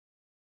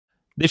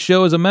This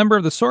show is a member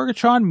of the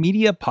Sorgatron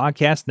Media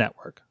Podcast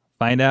Network.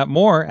 Find out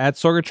more at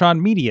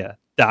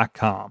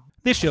sorgatronmedia.com.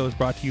 This show is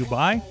brought to you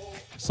by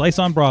Slice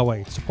on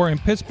Broadway, supporting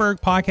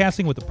Pittsburgh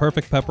podcasting with the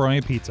perfect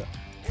pepperoni pizza.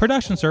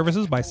 Production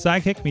services by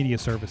Sidekick Media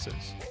Services.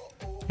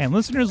 And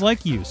listeners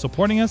like you,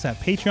 supporting us at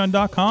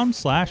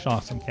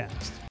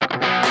patreon.com/awesomecast.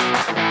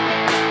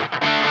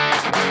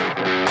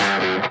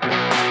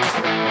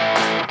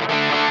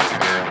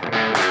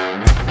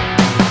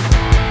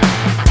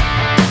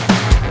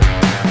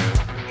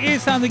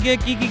 It's time to get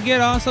geeky, get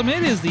awesome.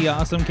 It is the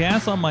Awesome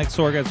Cast. I'm Mike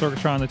Sorg at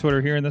Sorgatron on the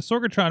Twitter here in the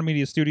Sorgatron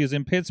Media Studios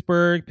in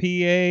Pittsburgh,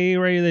 PA.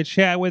 Ready to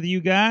chat with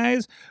you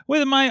guys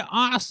with my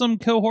awesome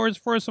cohorts.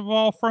 First of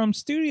all, from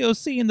Studio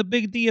C in the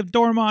Big D of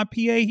Dormont, PA.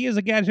 He is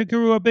a gadget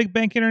guru at Big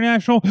Bank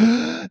International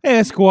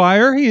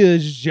Esquire. He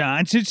is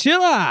John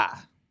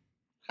Chichilla.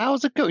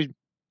 How's it going?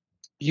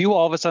 You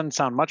all of a sudden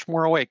sound much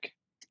more awake.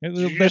 Did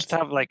you just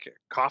have like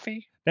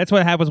coffee? That's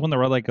what happens when the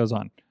red light goes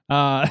on.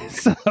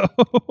 So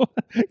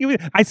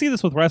I see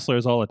this with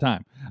wrestlers all the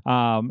time.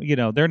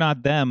 They're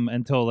not them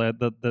until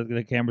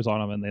the camera's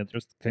on them and they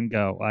just can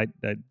go.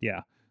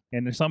 Yeah.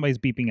 And there's somebody's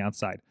beeping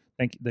outside.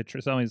 Thank you.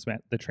 Somebody's mad.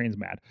 The train's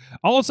mad.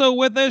 Also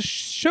with a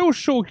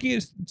social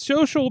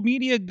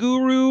media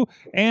guru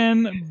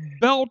and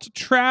belt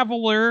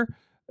traveler.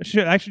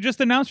 I should just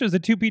announce her as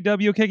a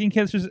 2PW kicking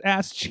Kiss's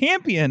ass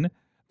champion.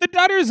 The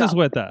Dutters is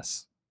with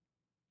us.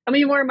 I'm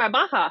even wearing my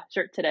Baja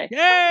shirt today.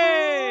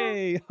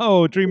 Yay!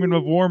 Oh, dreaming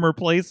of warmer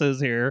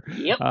places here.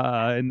 Yep.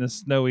 In the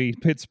snowy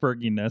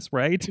Pittsburghiness,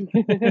 right?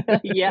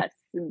 Yes.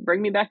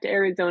 Bring me back to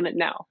Arizona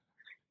now.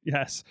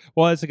 Yes.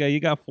 Well, it's okay.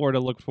 You got Florida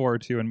to look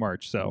forward to in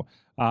March, so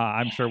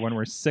I'm sure when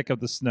we're sick of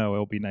the snow,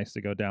 it'll be nice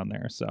to go down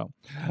there. So,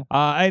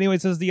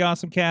 anyways, this is the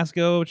Awesome Cast.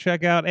 Go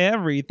check out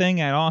everything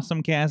at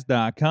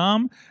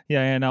awesomecast.com.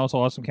 Yeah, and also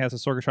awesomecast at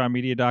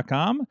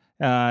sorgatronmedia.com.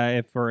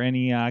 If for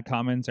any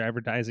comments or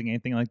advertising,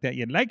 anything like that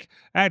you'd like,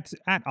 at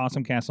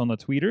awesomecast on the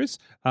tweeters.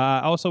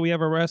 Also, we have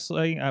a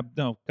wrestling,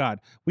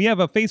 we have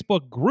a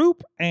Facebook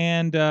group,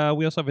 and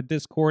we also have a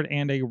Discord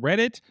and a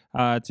Reddit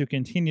to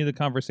continue the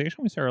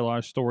conversation. We share a lot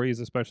of stories,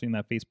 especially in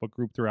that Facebook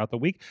group throughout the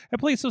week. And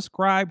please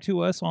subscribe to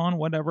us on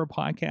whatever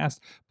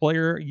podcast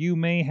player you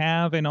may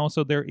have. And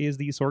also, there is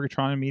the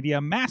Sorgatron Media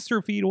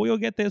Master Feed, where you'll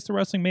get this, the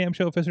Wrestling Mayhem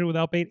Show, Officially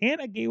Without Bait,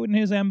 and a Gatewood and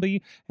his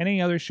MB, and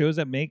any other shows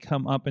that may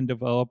come up and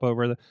develop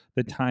over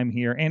the time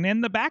here, and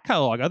in the back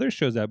catalog, other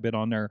shows that have been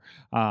on there,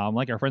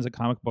 like our friends at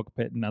Comic Book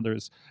Pit and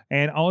others.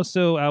 And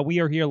also, we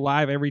are here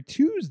live every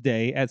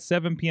Tuesday at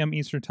 7 p.m.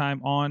 Eastern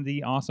Time on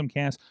the Awesome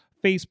Cast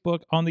Facebook,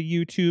 on the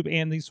YouTube,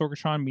 and the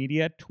Sorgatron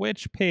Media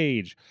Twitch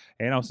page.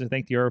 And also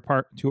thank you to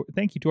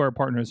our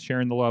partners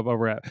sharing the love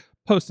over at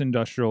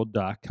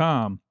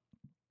postindustrial.com.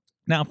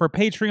 Now, for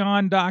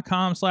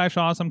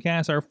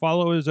patreon.com/awesomecast, our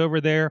followers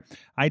over there,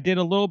 I did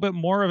a little bit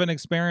more of an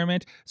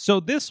experiment. So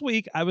this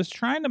week, I was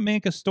trying to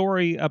make a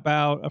story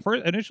about,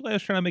 initially I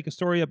was trying to make a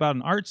story about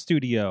an art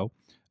studio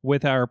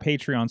with our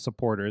Patreon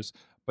supporters,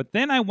 but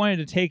then I wanted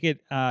to take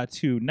it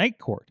to Night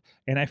Court.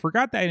 And I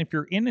forgot that if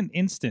you're in an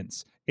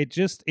instance, it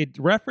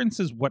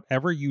references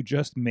whatever you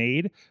just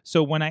made.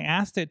 So when I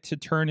asked it to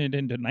turn it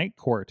into Night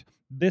Court,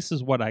 this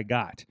is what I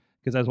got.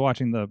 Because I was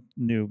watching the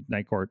new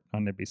Night Court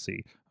on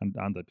NBC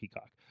on the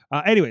Peacock.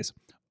 Anyways,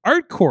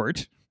 Art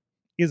Court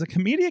is a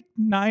comedic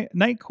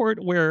night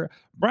court where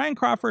Brian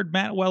Crawford,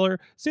 Matt Weller,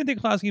 Cynthia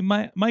Klosky,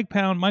 Mike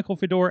Pound, Michael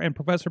Fedor, and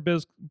Professor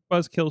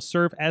Buzzkill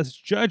serve as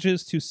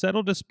judges to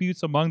settle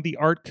disputes among the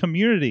art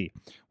community.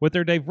 With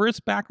their diverse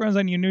backgrounds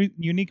and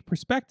unique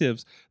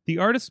perspectives, the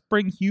artists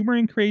bring humor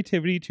and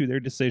creativity to their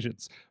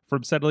decisions.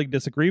 From settling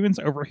disagreements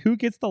over who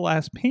gets the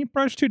last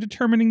paintbrush to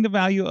determining the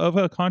value of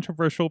a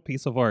controversial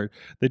piece of art,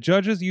 the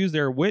judges use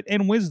their wit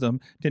and wisdom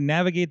to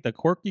navigate the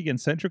quirky and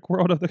eccentric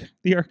world of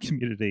the art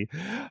community.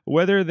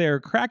 Whether they're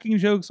cracking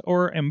jokes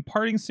or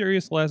imparting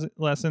serious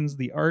lessons,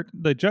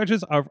 the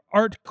judges of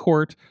Art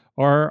Court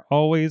are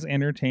always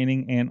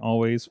entertaining and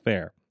always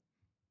fair.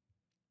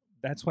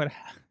 That's what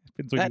happens.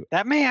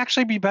 That may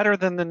actually be better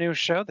than the new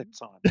show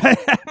that's on.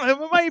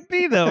 It might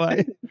be though.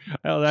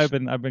 I've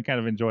been kind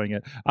of enjoying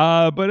it.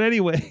 But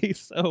anyway,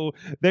 so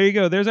there you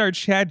go. There's our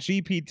Chat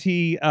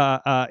GPT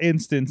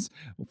instance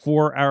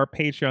for our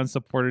Patreon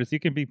supporters. You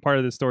can be part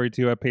of the story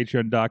too at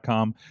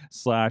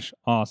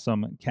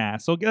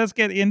patreon.com/awesomecast. So let's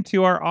get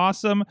into our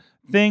awesome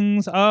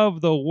things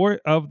of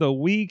the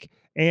week,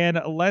 and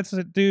let's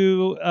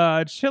do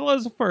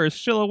Chilla's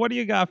first. Chilla, what do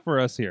you got for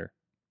us here?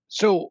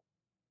 So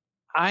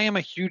I am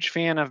a huge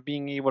fan of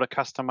being able to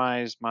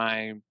customize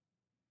my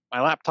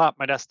laptop,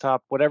 my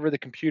desktop, whatever the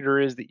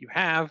computer is that you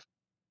have.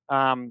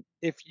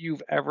 If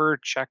you've ever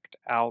checked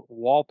out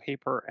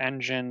Wallpaper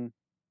Engine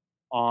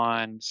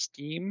on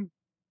Steam,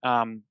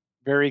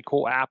 very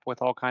cool app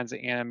with all kinds of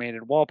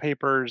animated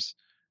wallpapers.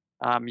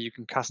 You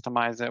can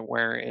customize it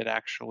where it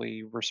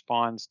actually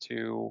responds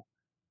to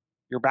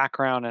your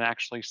background and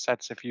actually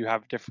sets, if you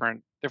have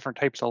different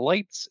types of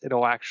lights,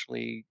 it'll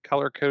actually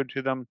color code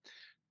to them.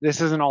 This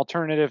is an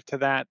alternative to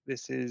that.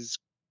 This is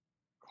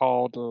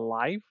called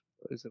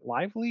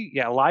Lively?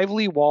 Yeah,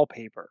 Lively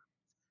Wallpaper.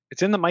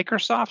 It's in the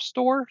Microsoft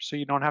Store, so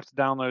you don't have to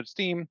download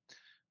Steam.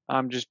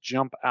 Just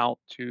jump out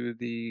to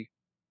the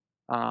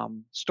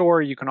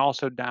store. You can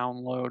also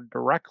download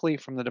directly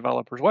from the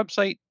developer's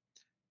website.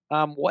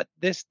 What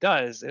this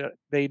does,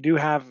 they do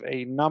have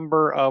a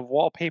number of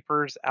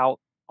wallpapers out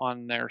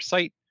on their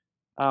site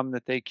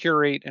that they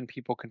curate and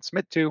people can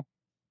submit to.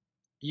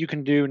 You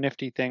can do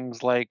nifty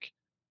things like,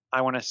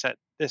 I want to set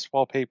this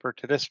wallpaper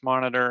to this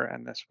monitor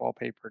and this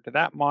wallpaper to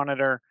that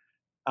monitor.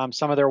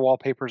 Some of their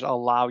wallpapers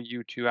allow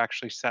you to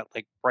actually set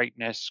like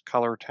brightness,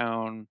 color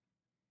tone,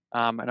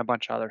 and a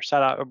bunch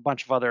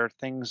of other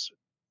things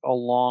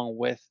along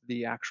with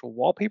the actual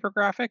wallpaper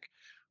graphic.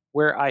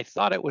 Where I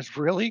thought it was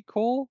really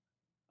cool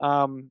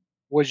um,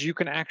 was you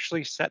can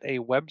actually set a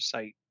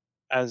website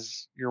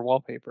as your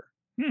wallpaper.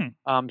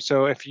 Hmm.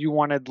 So if you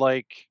wanted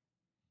like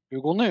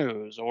Google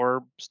News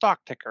or Stock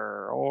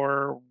Ticker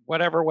or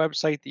whatever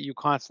website that you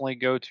constantly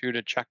go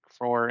to check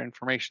for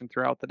information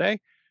throughout the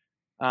day,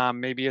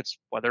 maybe it's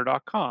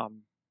weather.com.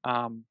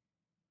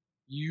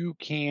 You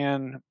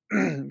can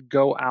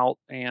go out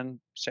and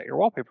set your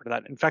wallpaper to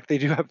that. In fact, they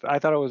do have. I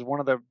thought it was one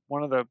of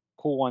the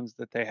cool ones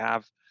that they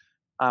have.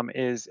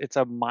 Is it's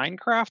a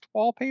Minecraft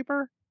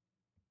wallpaper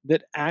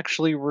that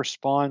actually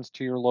responds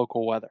to your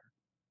local weather.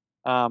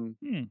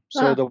 Hmm.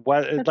 So Ah, the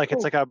weather, that's like cool.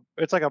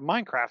 it's like a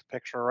Minecraft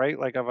picture, right?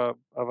 Like of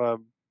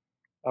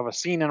a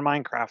scene in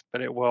Minecraft,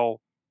 but it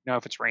will,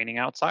 if it's raining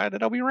outside,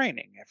 it'll be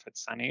raining. If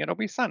it's sunny, it'll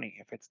be sunny.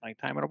 If it's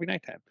nighttime, it'll be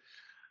nighttime.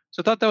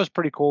 So I thought that was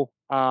pretty cool.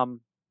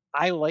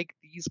 I like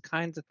these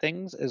kinds of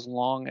things as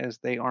long as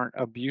they aren't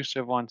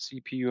abusive on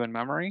CPU and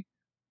memory.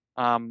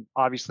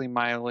 Obviously,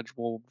 mileage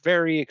will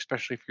vary,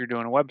 especially if you're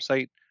doing a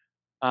website.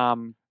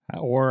 Um,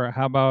 Or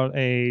how about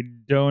a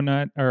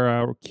donut or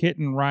a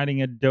kitten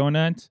riding a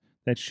donut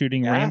that's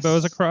shooting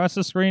rainbows yes. across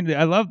the screen?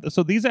 I love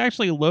so these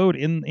actually load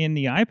in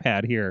the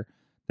iPad here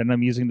that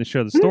I'm using to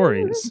show the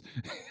stories.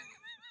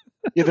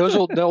 Yeah,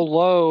 they'll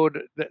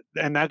load,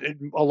 and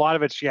a lot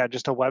of it's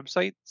just a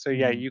website. So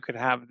Mhm. you could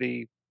have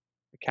the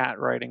cat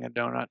riding a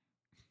donut,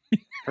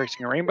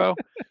 tracing a rainbow,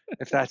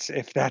 if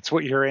that's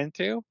what you're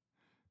into.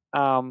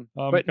 I'm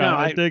But no,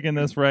 kind of digging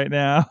this right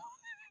now.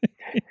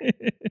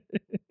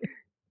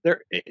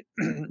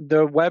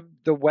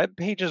 the web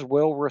pages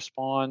will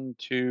respond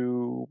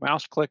to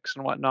mouse clicks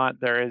and whatnot.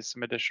 There is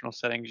some additional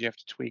settings you have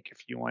to tweak if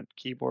you want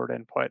keyboard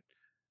input.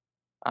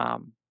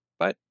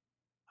 But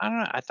I don't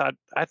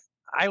know.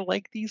 I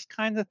like these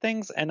kinds of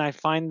things, and I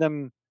find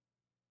them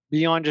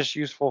beyond just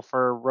useful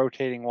for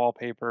rotating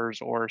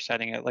wallpapers or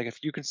setting it. Like if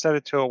you can set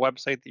it to a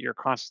website that you're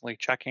constantly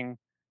checking,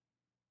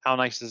 how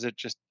nice is it?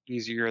 Just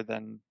easier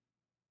than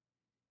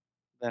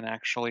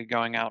actually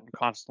going out and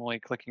constantly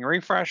clicking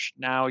refresh.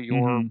 Now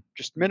you're Mhm.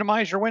 just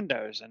minimize your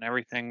windows and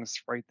everything's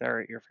right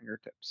there at your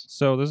fingertips.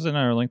 So this is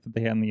another link that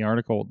they had in the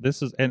article.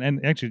 This is and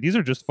actually these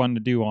are just fun to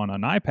do on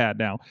an iPad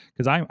now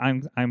because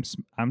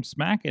I'm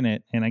smacking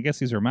it and I guess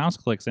these are mouse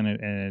clicks and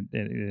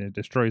it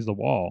destroys the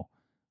wall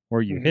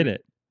where you hit Hmm.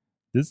 it.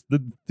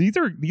 These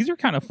are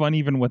kind of fun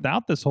even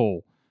without this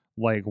whole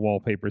like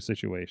wallpaper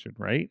situation,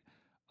 right?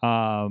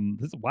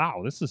 This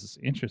is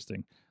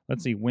interesting.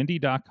 Let's see,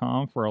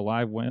 windy.com for a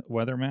live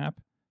weather map.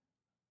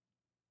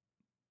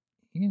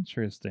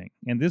 Interesting.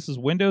 And this is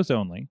Windows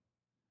only,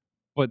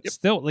 but Yep.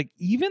 still like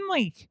even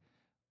like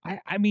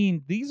I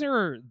mean these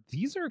are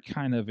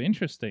kind of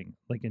interesting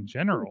like in Hmm.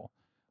 general.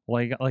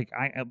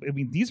 I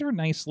mean these are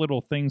nice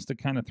little things to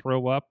kind of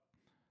throw up.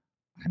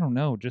 I don't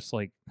know, just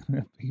like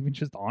even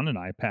just on an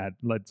iPad.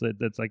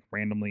 That's like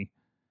randomly.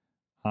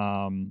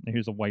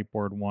 Here's a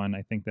whiteboard one.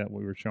 I think that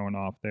we were showing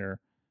off there.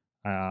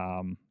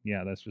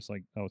 Yeah, that's just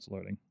like oh, it's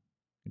loading.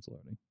 It's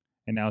loading.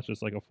 And now it's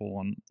just like a full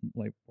on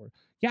whiteboard.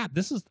 Yeah,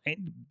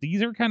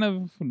 these are kind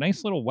of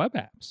nice little web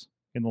apps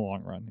in the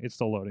long run. It's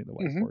still loading the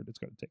Hmm. whiteboard. It's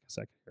going to take a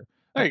second here.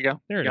 There Oh, you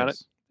go. there You it got it.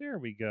 is. There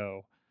we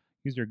go.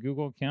 Use your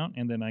Google account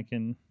and then I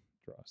can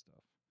draw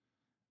stuff.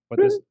 But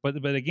Hmm. this but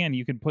again,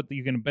 you can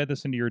embed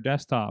this into your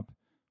desktop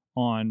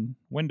on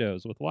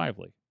Windows with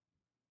Lively.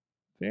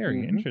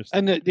 Very And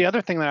interesting. the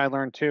other thing that I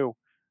learned too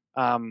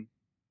um,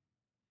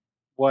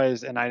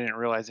 was, and I didn't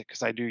realize it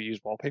because I do use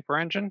Wallpaper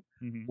Engine.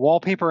 Hmm.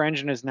 Wallpaper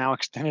Engine has now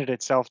extended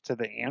itself to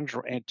the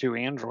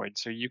Android,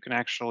 so you can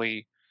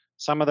actually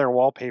some of their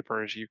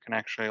wallpapers you can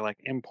actually like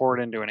import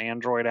into an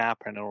Android app,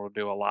 and it will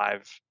do a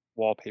live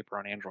wallpaper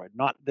on Android.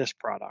 Not this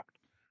product,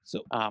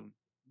 So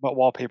but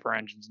Wallpaper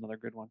Engine's another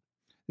good one.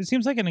 it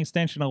seems like an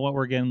extension of what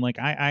we're getting. Like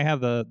I have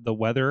the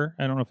weather.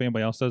 I don't know if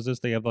anybody else does this.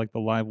 They have like the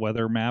live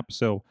weather map.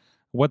 So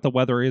what the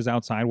weather is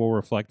outside will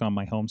reflect on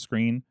my home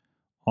screen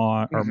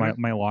on or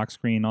Hmm. my lock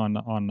screen on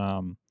the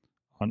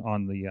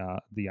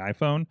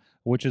iPhone,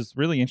 which is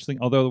really interesting.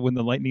 Although when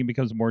the lightning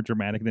becomes more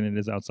dramatic than it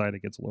is outside,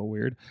 it gets a little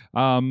weird.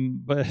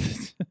 But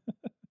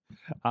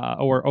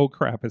or oh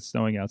crap, it's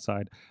snowing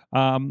outside.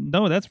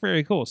 No, that's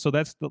very cool. So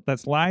that's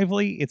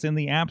Lively. It's in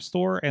the App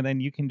Store, and then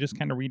you can just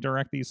kind of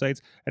redirect these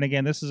sites. And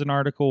again, this is an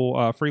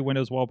article. Free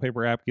Windows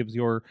wallpaper app gives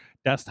your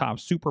desktop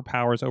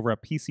superpowers over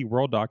at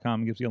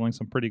PCWorld.com. Gives you links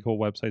some pretty cool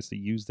websites to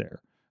use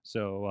there.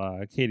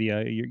 So, Katie,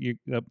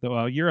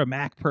 you're a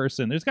Mac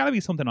person. There's got to be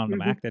something on the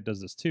Mhm. Mac that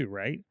does this too,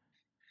 right?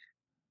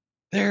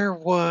 There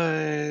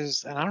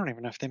was, and I don't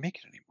even know if they make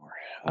it anymore.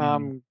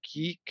 Mm.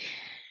 Geek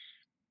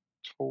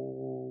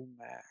Tool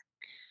Mac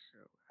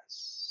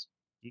OS.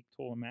 Geek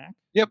Tool and Mac.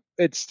 Yep,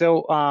 it's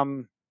still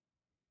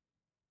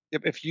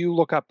yep, if you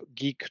look up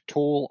Geek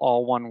Tool,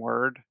 all one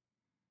word,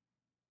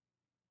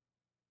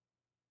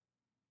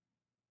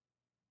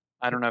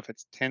 I don't know if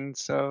it's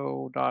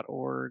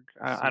tinso.org.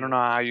 Let's I see don't it.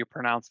 know how you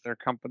pronounce their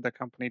the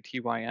company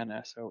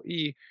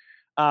TYNSOE.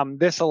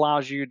 This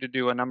allows you to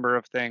do a number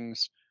of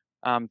things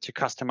to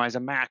customize a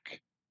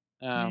Mac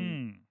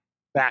Hmm.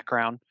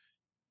 background.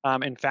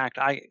 In fact,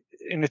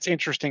 and it's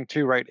interesting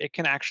too, right? It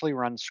can actually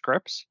run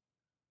scripts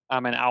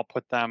and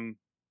output them,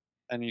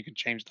 and you can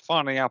change the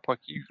font of the output.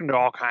 You can do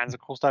all kinds of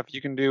cool stuff.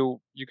 You can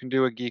do a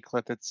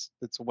geeklet that's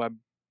a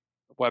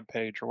web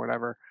page or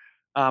whatever.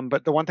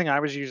 But the one thing I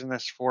was using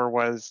this for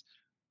was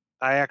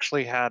I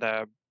actually had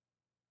a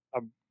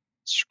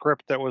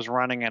script that was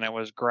running, and it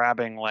was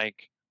grabbing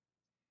like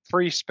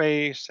free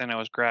space, and it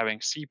was grabbing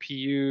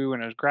CPU,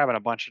 and it was grabbing a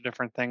bunch of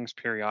different things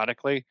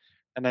periodically,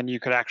 and then you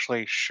could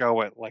actually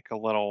show it like a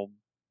little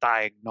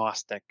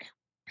diagnostic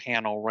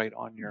panel right Hmm.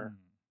 on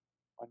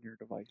your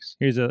device.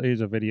 Here's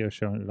a video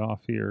showing it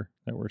off here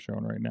that we're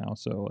showing right now.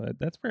 So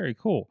that's very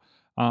cool.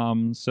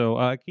 So,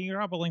 can you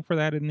drop a link for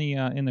that in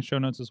the show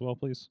notes as well,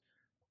 please?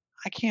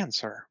 I can,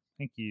 sir.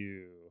 Thank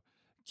you,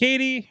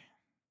 Katie.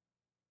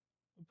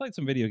 We played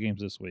some video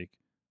games this week.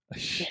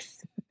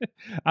 Yes.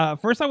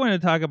 First, I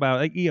wanted to talk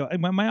about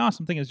my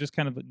awesome thing is just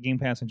kind of Game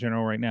Pass in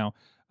general right now,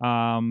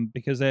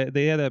 because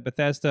they had a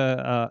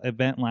Bethesda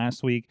event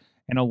last week,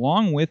 and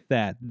along with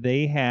that,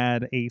 they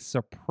had a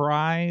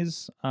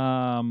surprise.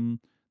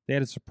 They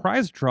had a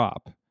surprise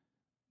drop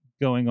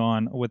going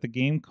on with a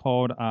game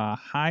called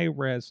High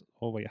Res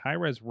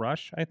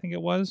Rush, I think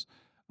it was.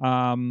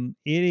 It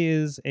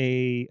is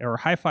or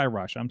Hi-Fi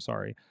Rush, I'm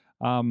sorry.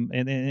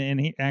 And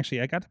he,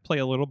 actually I got to play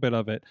a little bit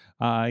of it.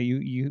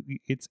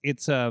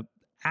 It's a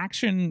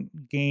action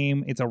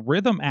game. It's a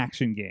rhythm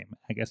action game,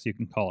 I guess you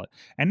can call it.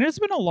 And there's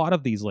been a lot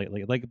of these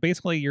lately. Like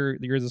basically you're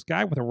this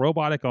guy with a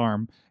robotic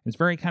arm. It's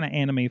very kind of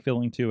anime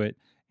feeling to it.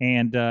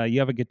 And you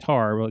have a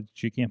guitar, but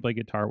you can't play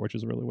guitar, which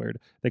is really weird.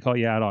 They call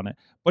you out on it.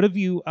 But if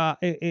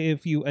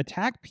you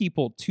attack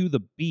people to the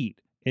beat,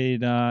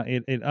 it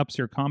ups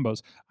your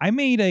combos.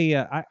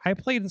 I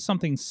played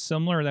something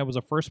similar that was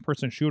a first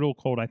person shooter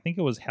called, I think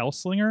it was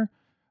Hellslinger.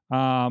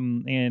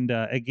 And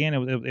again,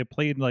 it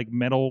played like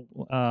metal,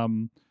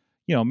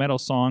 metal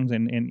songs,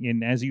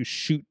 and as you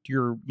shoot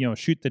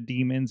shoot the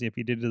demons, if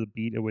you did it to the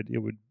beat, it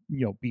would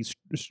be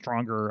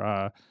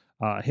stronger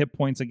hit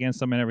points against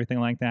them and everything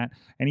like that.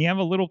 And you have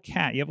a little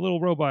cat, you have a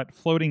little robot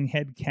floating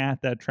head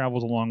cat that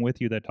travels along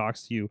with you that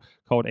talks to you,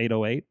 called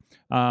 808.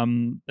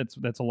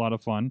 That's a lot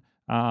of fun.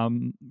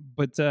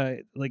 But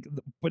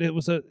but it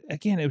was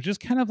it was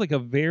just kind of like a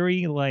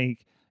very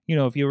like,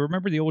 if you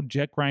remember the old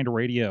Jet Grind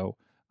Radio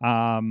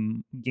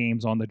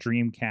games on the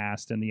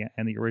Dreamcast and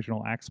the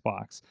original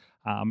Xbox.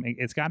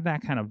 It's got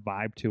that kind of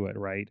vibe to it,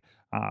 right?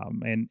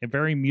 And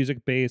very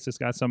music based. It's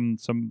got some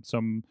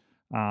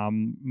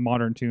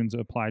modern tunes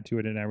applied to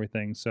it and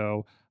everything.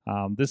 So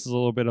this is a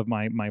little bit of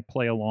my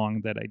play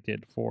along that I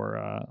did for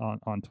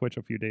on Twitch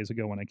a few days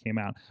ago when it came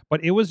out.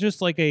 But it was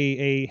just like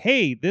a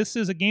hey, this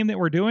is a game that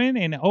we're doing,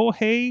 and oh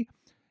hey,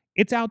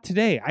 it's out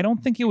today. I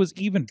don't think it was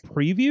even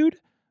previewed.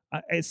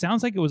 It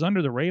sounds like it was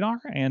under the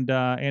radar, and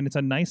it's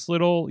a nice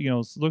little,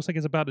 looks like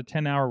it's about a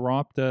 10-hour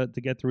romp to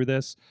get through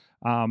this.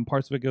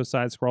 Parts of it go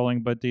side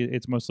scrolling, but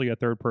it's mostly a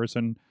third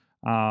person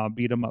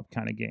beat 'em up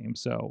kind of game.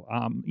 So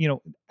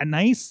a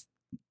nice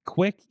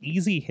quick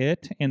easy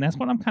hit, and that's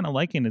what I'm kind of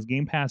liking is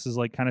Game Pass is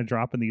like kind of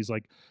dropping these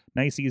like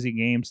nice easy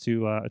games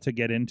to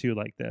get into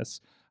like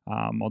this.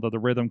 Although the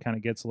rhythm kind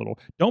of gets a little,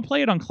 don't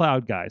play it on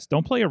cloud, guys.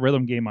 Don't play a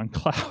rhythm game on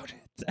cloud.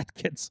 That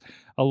gets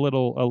a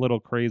little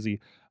crazy.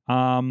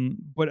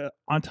 But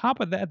on top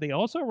of that, they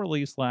also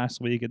released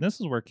last week, and this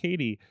is where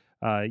Katie,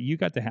 you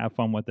got to have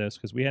fun with this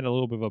because we had a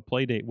little bit of a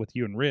play date with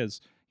you and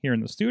Riz here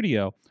in the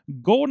studio.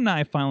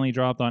 GoldenEye finally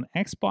dropped on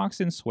Xbox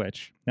and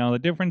Switch. Now the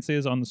difference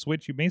is on the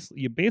Switch,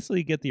 you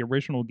basically get the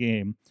original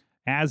game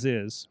as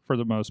is for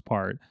the most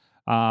part,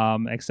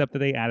 except that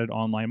they added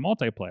online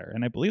multiplayer,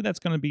 and I believe that's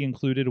going to be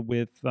included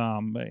with.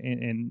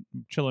 And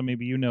Chilla,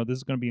 maybe this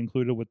is going to be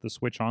included with the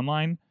Switch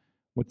Online,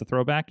 with the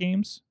throwback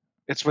games.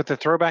 It's with the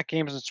throwback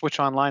games and Switch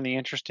Online. The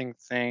interesting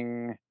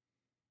thing,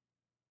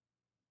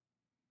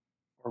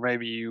 or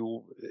maybe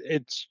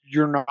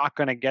you're not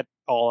going to get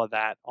all of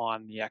that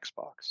on the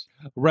Xbox.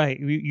 Right.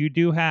 You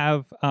do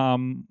have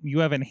you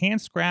have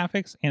enhanced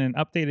graphics and an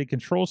updated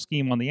control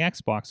scheme on the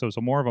Xbox, so it's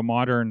a more of a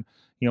modern,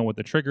 with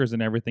the triggers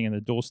and everything and the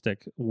dual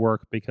stick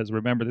work. Because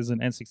remember, this is an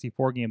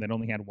N64 game that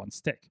only had one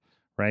stick,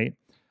 right?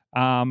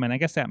 And I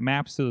guess that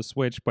maps to the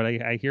Switch, but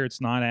I hear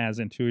it's not as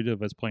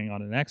intuitive as playing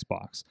on an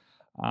Xbox.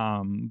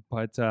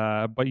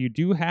 But you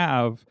do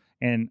have,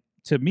 and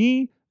to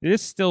me,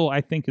 this still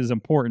I think is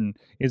important,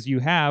 is you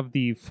have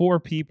the 4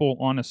 people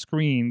on a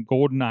screen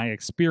GoldenEye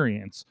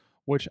experience,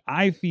 which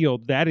I feel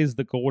that is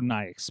the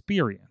GoldenEye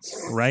experience,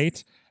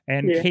 right?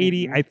 And Yeah.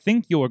 Katie, Mhm. I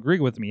think you'll agree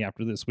with me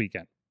after this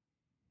weekend.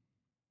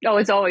 Oh,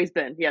 it's always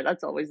been. Yeah,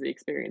 that's always the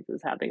experience,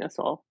 is having us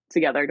all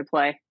together to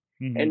play.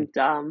 Mhm. And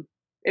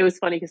it was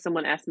funny because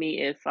someone asked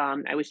me if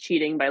I was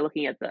cheating by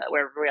looking at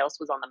where everybody else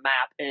was on the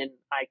map, and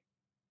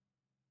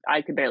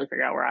I could barely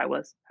figure out where I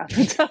was half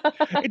the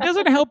time. It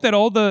doesn't help that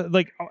all the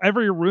like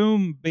every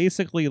room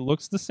basically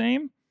looks the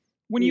same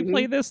when you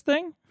play Mhm. this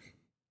thing.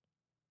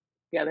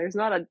 Yeah, there's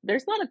not a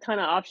ton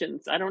of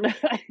options. I don't know.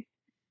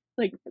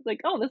 Like,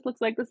 oh, this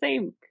looks like the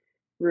same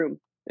room,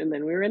 and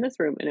then we were in this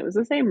room, and it was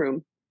the same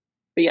room.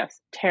 But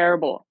yes,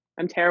 terrible.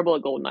 I'm terrible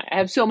at GoldenEye. I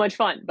have so much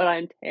fun, but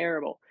I'm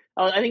terrible.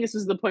 I think this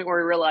was the point where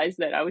I realized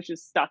that I was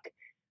just stuck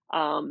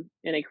in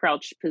a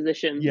crouched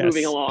position,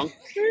 moving Yes. along.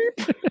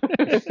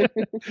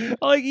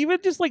 Like even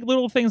just like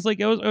little things like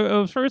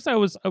first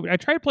I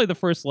tried to play the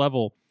first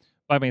level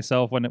by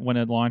myself when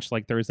it launched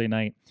like Thursday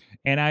night,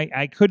 and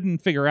I couldn't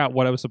figure out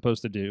what I was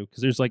supposed to do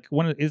because there's like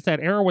it's that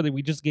era where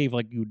we just gave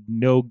like you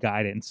no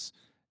guidance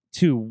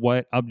to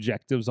what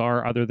objectives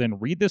are other than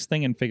read this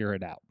thing and figure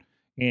it out.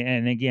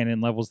 And again,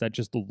 in levels that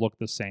just look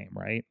the same,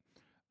 right?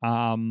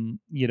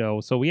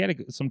 So we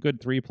had some good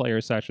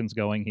 3-player sessions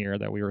going here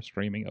that we were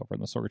streaming over on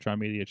the Sorgatron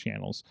Media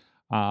channels.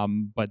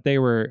 But they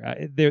were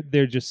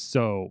they're just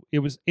so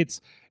it's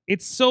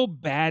so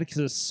bad because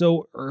it's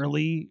so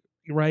early,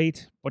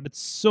 right? But it's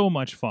so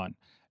much fun.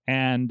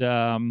 And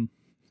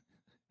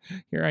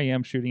here I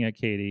am shooting at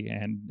Katie,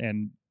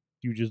 and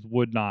you just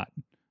would not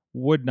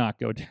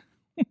go down.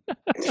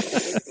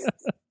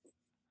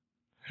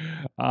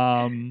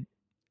 um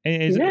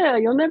and it's, Yeah,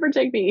 you'll never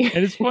take me.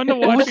 and it's fun to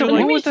What watch was, you the,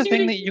 like what was the thing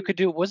shooting that you could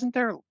do? Wasn't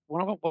there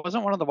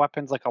wasn't one of the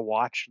weapons like a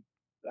watch?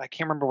 I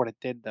can't remember what it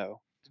did though.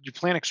 Did you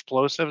plant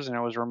explosives and it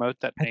was remote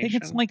I detonation?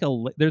 think it's like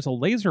there's a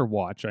laser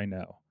watch, I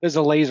know. There's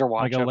a laser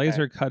watch. Like a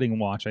laser cutting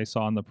watch I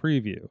saw in the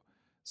preview.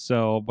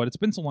 So, but it's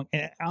been so long.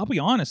 And I'll be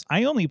honest,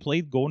 I only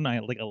played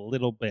GoldenEye like a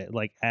little bit,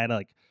 like at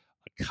like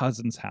a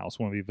cousin's house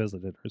when we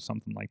visited or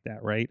something like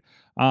that, right?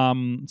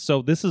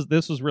 So this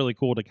was really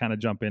cool to kind of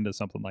jump into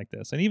something like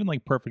this. And even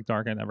like Perfect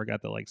Dark, I never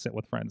got to like sit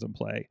with friends and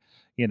play,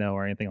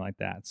 or anything like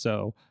that.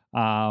 So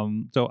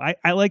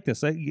I like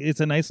this.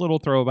 It's a nice little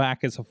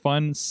throwback. It's a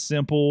fun,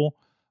 simple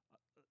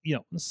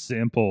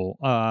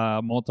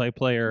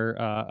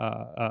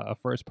multiplayer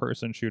first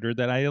person shooter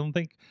that I don't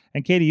think.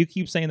 And Katie, you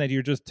keep saying that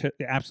you're just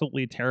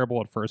absolutely terrible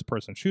at first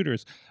person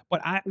shooters, but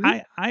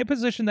I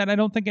position that I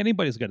don't think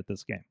anybody's good at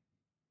this game.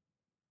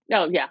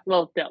 Oh yeah,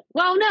 well,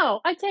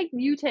 no.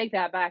 You take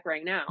that back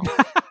right now.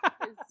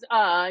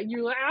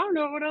 You're like, I don't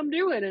know what I'm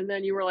doing, and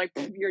then you were like,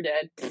 you're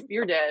dead,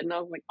 you're dead, and I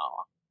was like,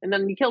 oh, and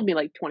then you killed me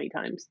like 20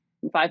 times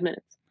in 5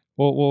 minutes.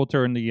 We'll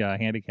turn the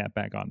handicap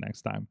back on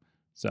next time.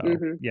 So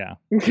yeah.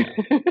 You're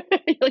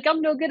like,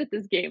 I'm no good at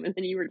this game, and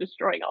then you were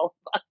destroying all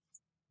of us.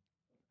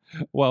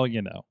 Well,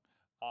 and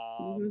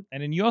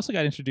then you also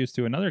got introduced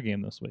to another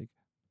game this week.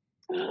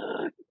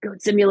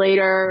 Goat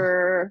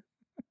Simulator.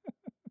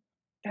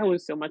 That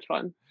was so much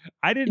fun.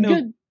 I didn't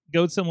know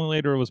Goat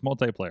Simulator was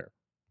multiplayer.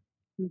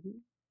 Mm-hmm.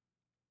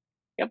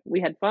 Yep,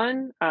 we had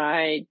fun.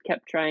 I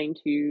kept trying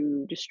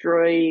to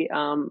destroy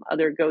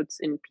other goats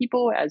and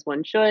people, as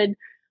one should.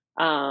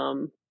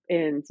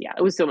 And yeah,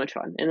 it was so much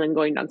fun. And then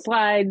going down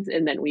slides,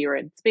 and then we were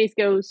at Space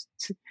Goats.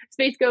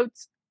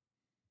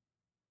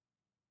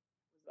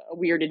 A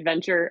weird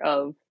adventure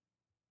of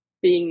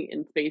being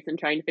in space and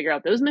trying to figure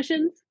out those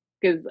missions,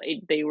 because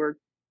they were.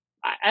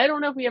 I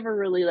don't know if we ever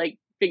really like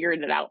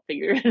figured it out.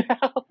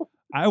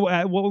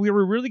 Well, we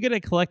were really good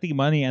at collecting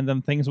money, and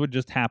then things would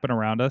just happen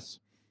around us.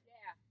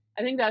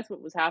 I think that's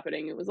what was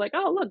happening. It was like,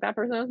 oh, look, that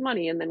person has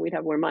money, and then we'd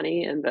have more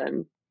money, and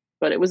then,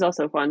 but it was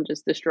also fun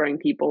just destroying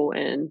people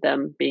and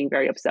them being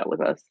very upset with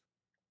us.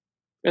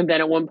 And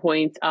then at one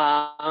point,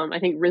 I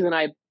think Riz and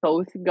I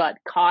both got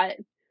caught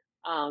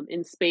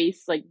in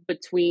space, like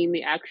between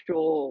the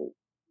actual,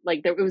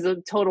 like it was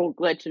a total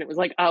glitch, and it was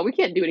like, we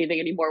can't do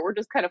anything anymore. We're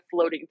just kind of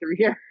floating through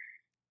here.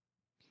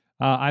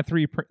 I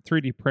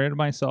 3D printed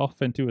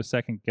myself into a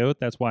second goat.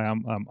 That's why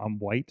I'm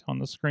white on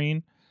the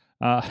screen.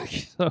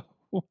 So.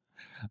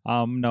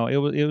 No,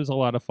 it was a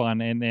lot of fun,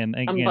 and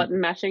again, I'm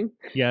button mashing.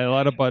 Yeah, a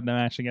lot of button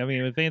mashing. I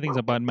mean, if anything's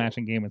a button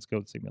mashing game, it's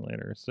Goat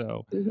Simulator.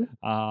 So,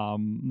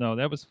 no,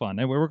 that was fun,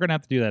 and we're gonna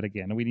have to do that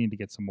again. We need to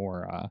get some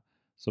more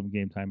some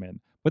game time in.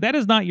 But that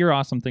is not your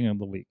awesome thing of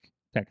the week,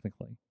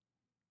 technically.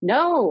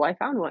 No, I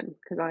found one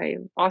because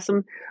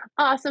awesome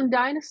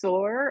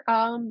dinosaur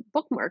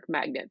bookmark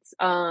magnets.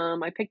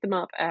 I picked them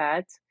up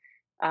at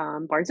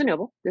Barnes and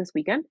Noble this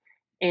weekend,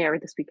 or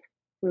this week.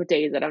 What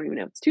day is it? I don't even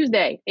know. It's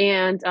Tuesday,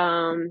 and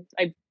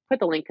I put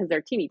the link because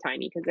they're teeny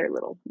tiny because they're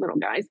little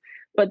guys.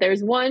 But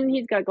there's one,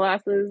 he's got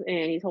glasses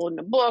and he's holding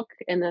a book,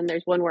 and then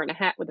there's one wearing a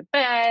hat with a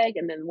bag,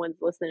 and then one's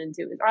listening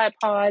to his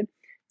iPod,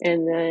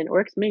 and then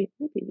or maybe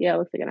it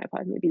looks like an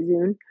iPod, maybe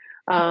Zune,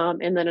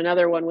 and then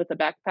another one with a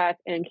backpack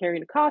and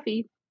carrying a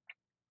coffee.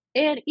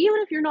 And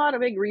even if you're not a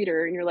big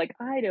reader and you're like,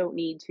 I don't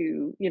need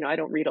to, I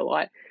don't read a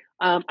lot.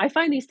 I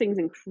find these things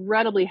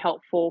incredibly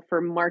helpful for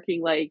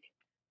marking like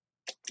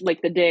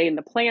like the day in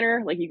the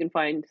planner, like you can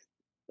find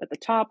at the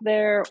top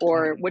there,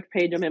 or which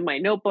page I'm in my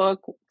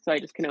notebook, so I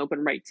just can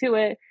open right to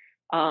it.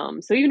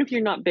 So even if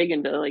you're not big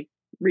into like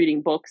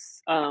reading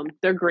books,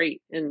 they're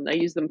great, and I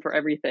use them for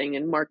everything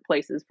and mark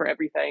places for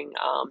everything.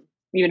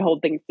 Even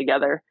hold things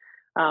together.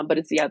 But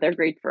it's they're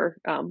great for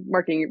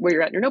marking where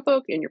you're at in your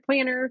notebook, in your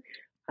planner,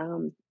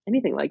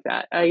 anything like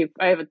that. I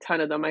have a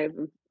ton of them. I have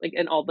them like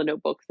in all the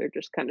notebooks. They're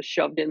just kind of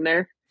shoved in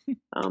there.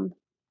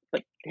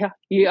 But yeah,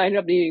 I ended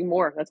up needing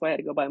more. That's why I had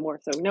to go buy more.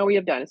 So now we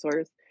have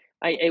dinosaurs.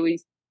 I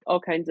always all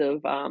kinds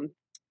of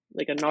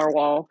like a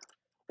narwhal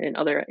and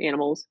other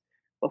animals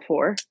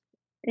before.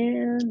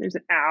 And there's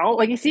an owl.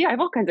 Like you see, I have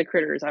all kinds of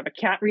critters. I have a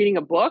cat reading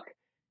a book.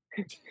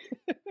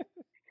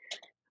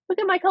 Look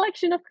at my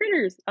collection of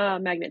critters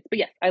magnets. But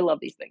yes, I love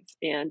these things.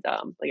 And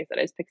like I said,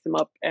 I just picked them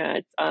up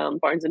at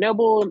Barnes and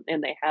Noble,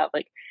 and they have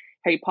like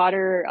Harry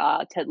Potter,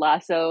 Ted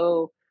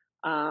Lasso,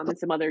 and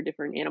some other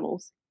different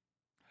animals.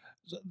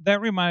 So that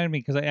reminded me,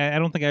 because I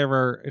don't think I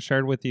ever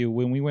shared with you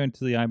when we went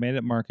to the I Made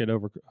It market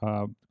over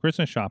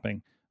Christmas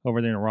shopping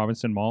over there in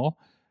Robinson Mall.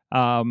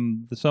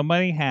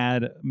 Somebody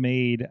had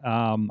made,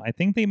 I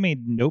think they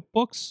made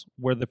notebooks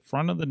where the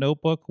front of the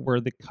notebook were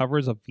the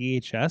covers of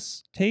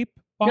VHS tape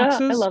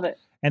boxes. Yeah, I love it.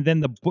 And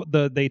then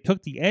they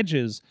took the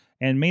edges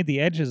and made the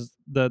edges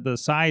the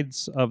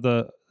sides of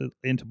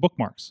into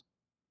bookmarks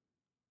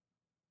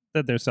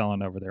that they're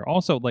selling over there.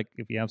 Also, like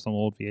if you have some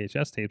old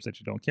VHS tapes that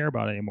you don't care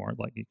about anymore,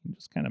 like you can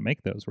just kind of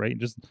make those, right? And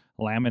just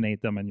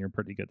laminate them and you're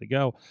pretty good to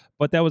go.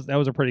 But that was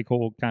a pretty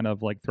cool kind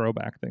of like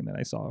throwback thing that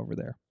I saw over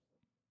there.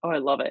 Oh, I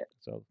love it.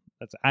 So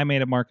I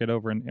Made a market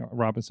over in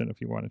Robinson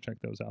if you want to check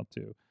those out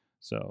too.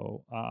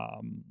 So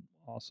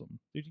awesome.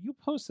 Did you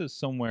post this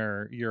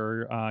somewhere?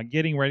 You're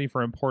getting ready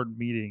for important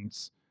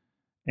meetings,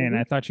 and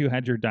I thought you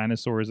had your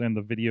dinosaurs in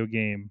the video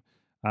game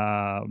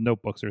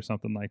notebooks or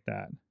something like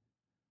that.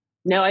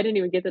 No, I didn't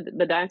even get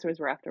the dinosaurs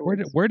were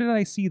afterwards. Where did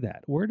I see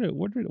that? Where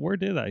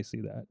did I see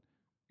that?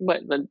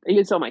 What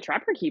you saw my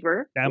Trapper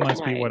Keeper? That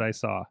must be what I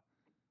saw.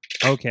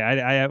 Okay,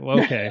 I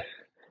okay.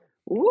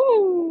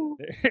 Woo!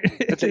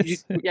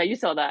 It's- Yeah, you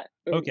saw that.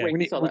 Okay. Wait,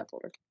 you saw that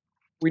folder.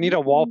 We need a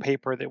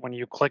wallpaper that when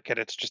you click it,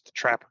 it's just the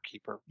Trapper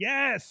Keeper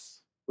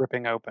Yes.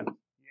 ripping open.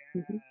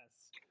 Yes.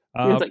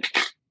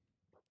 It's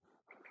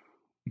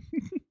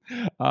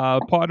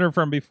like Potter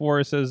from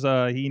before says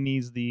he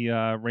needs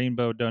the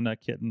rainbow donut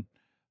kitten.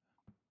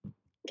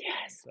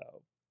 yes.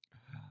 So,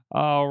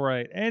 all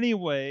right.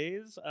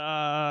 Anyways,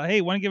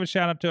 hey, want to give a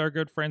shout out to our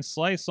good friend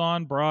Slice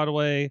on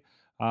Broadway.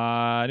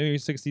 New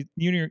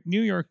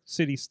York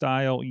City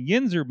style.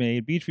 Yins are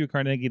made. Beachview,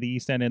 Carnegie, the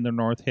East End, and the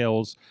North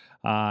Hills,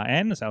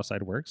 and the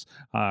Southside Works.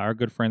 Our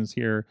good friends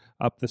here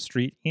up the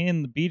street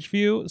in the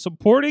Beachview,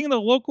 supporting the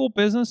local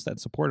business that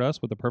support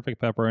us with the perfect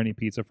pepperoni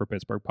pizza for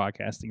Pittsburgh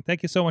podcasting.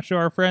 Thank you so much to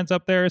our friends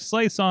up there.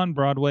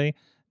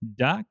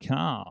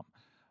 SliceOnBroadway.com.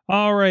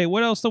 All right,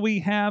 what else do we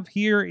have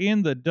here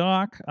in the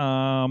doc?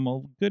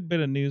 A good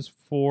bit of news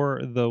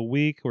for the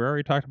week. We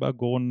already talked about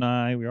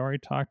GoldenEye. We already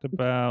talked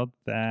about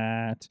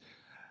that.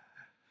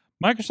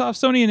 Microsoft,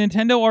 Sony, and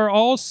Nintendo are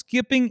all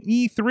skipping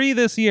E3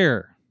 this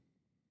year.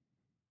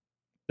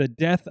 The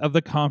death of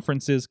the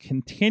conferences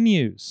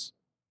continues.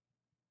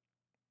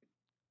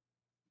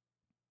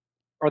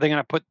 Are they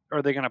gonna put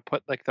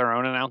like their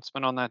own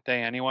announcement on that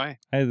day anyway?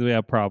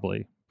 Yeah,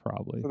 probably.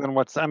 So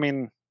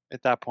then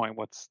at that point,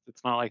 it's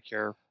not like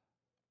you're.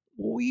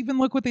 Well, even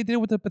look what they did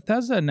with the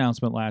Bethesda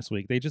announcement last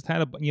week. They just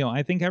had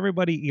I think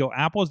everybody,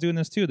 Apple's doing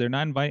this too. They're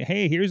not inviting,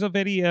 hey, here's a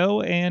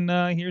video and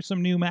here's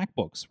some new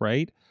MacBooks,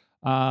 right?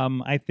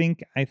 I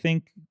think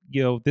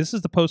this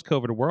is the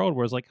post-COVID world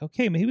where it's like,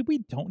 okay, maybe we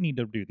don't need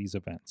to do these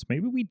events.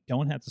 Maybe we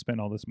don't have to spend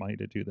all this money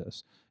to do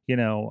this. They're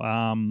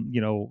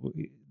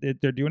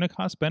doing a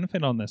cost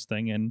benefit on this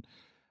thing, and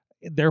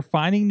they're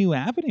finding new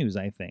avenues,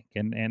 I think.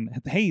 And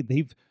hey,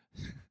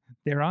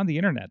 they're on the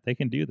internet. They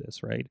can do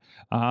this, right?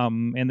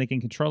 And they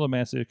can control the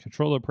message,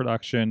 control the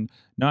production,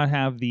 not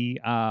have the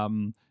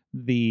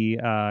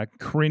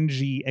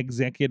cringy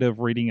executive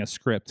reading a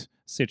script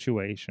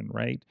situation,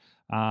 right?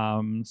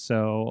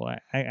 So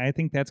I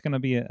think that's going to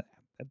be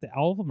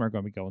all of them are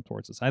going to be going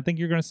towards this. I think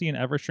you're going to see an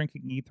ever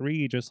shrinking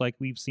E3, just like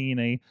we've seen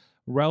a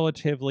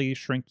relatively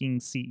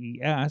shrinking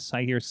CES.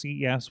 I hear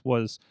CES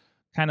was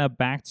kind of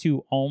back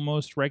to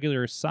almost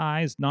regular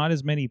size, not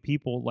as many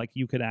people like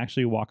you could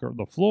actually walk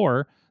the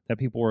floor that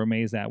people were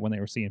amazed at when they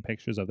were seeing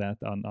pictures of that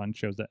on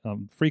shows that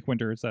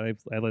frequenters that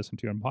I listened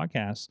to on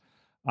podcasts.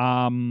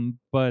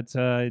 But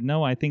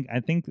no, I think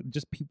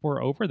just people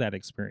are over that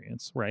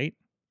experience, right?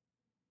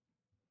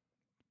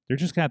 They're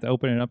just gonna have to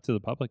open it up to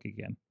the public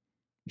again.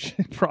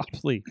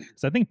 Probably,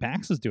 because I think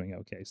PAX is doing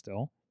okay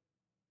still.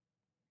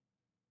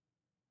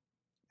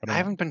 I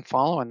haven't been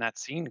following that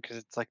scene because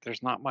it's like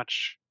there's not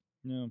much.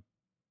 No.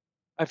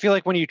 I feel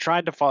like when you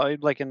tried to follow,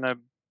 like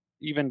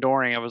even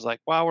during, it was like,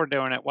 well, we're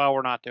doing it. Well,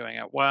 we're not doing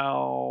it.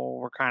 Well,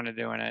 we're kind of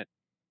doing it.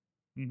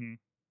 Mm-hmm.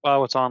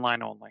 Well, it's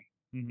online only.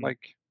 Mm-hmm. Like,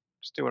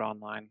 just do it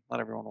online. Let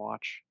everyone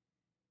watch.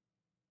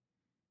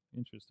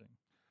 Interesting.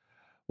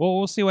 Well,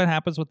 we'll see what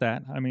happens with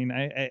that. I mean,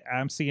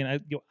 I'm seeing,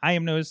 I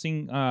am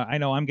noticing. I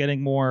know I'm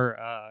getting more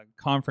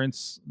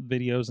conference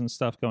videos and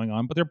stuff going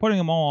on, but they're putting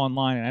them all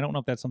online, and I don't know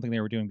if that's something they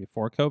were doing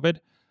before COVID.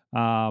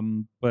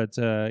 But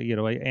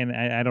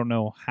I don't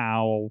know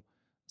how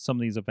some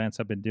of these events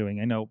have been doing.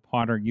 I know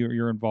Potter,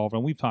 you're involved,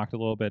 and we've talked a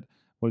little bit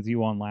with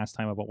you on last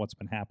time about what's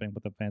been happening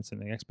with events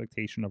and the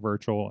expectation of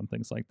virtual and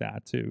things like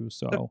that too. The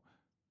So,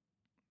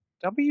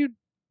 W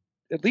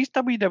at least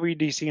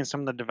WWDC and some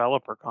of the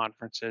developer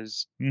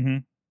conferences, hmm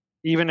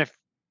even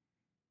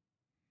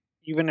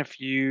if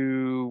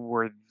you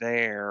were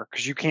there,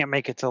 because you can't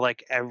make it to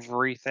like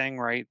everything,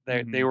 right?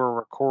 They hmm were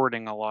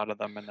recording a lot of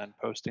them and then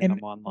posting and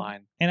them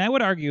online. And I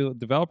would argue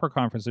developer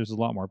conference there's a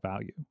lot more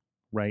value,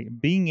 right?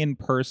 Being in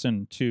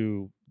person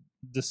to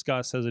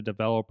discuss as a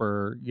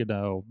developer,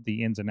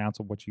 the ins and outs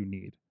of what you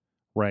need,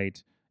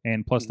 right?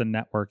 And plus the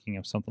Mhm. networking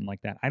of something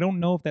like that. I don't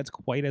know if that's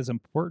quite as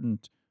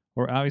important.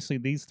 Or obviously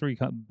these three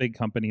big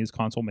companies,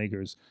 console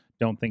makers,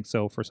 don't think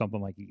so for something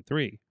like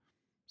E3.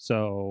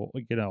 So,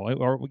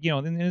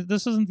 and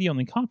this isn't the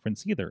only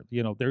conference either.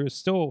 There is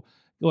still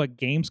like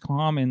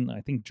Gamescom in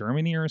I think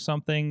Germany or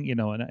something, and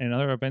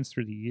other events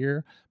through the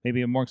year.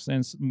 Maybe it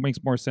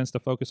makes more sense to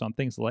focus on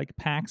things like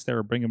PAX that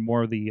are bringing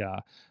more of the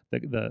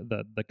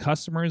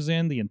customers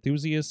in, the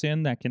enthusiasts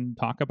in that can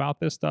talk about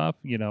this stuff.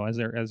 As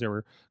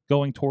they're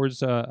going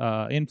towards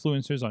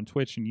influencers on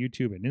Twitch and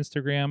YouTube and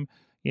Instagram.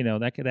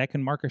 That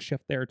can mark a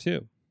shift there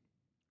too.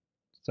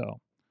 So,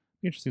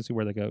 interesting to see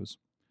where that goes.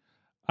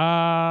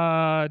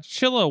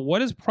 Chilla,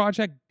 what is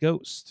Project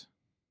Ghost?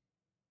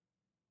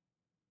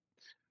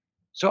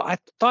 So I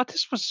thought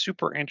this was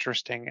super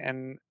interesting,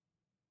 and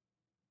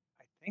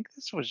I think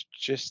this was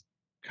just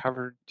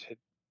covered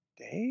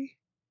today,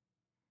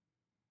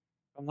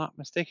 if I'm not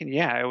mistaken.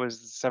 Yeah, it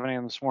was 7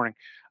 a.m. this morning.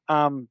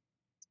 Um,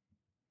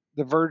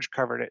 The Verge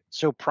covered it.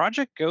 So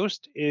Project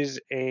Ghost is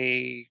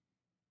a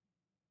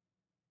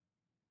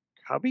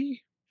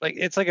cubby, like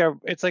it's like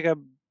a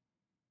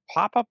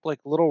pop up like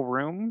little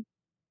room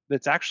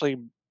that's actually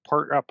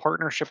a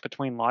partnership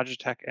between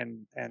Logitech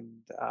and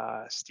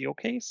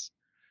Steelcase.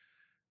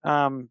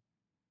 Um,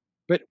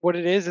 but what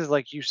it is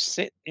like you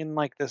sit in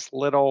like this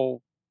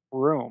little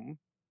room,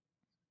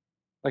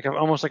 like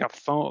almost like a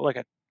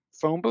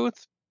phone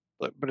booth,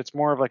 but it's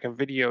more of like a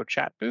video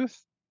chat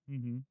booth.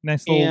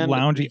 Nice little And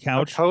loungy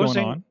couch going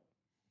on.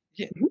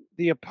 yeah, Mhm.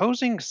 the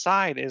opposing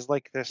side is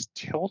like this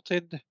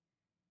tilted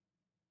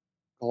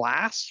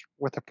glass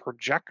with a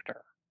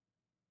projector.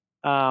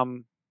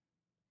 Um,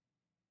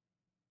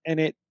 and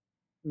it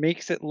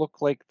makes it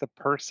look like the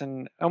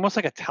person, almost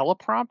like a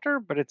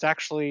teleprompter, but it's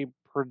actually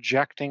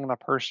projecting the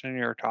person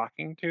you're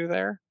talking to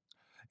there.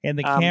 And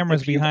the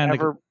cameras If you've behind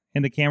ever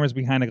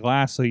the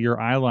glass, so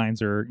your eye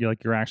lines are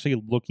you're actually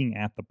looking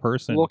at the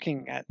person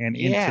looking at, and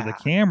into the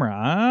yeah. camera.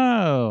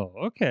 Oh,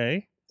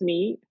 okay. It's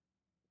neat.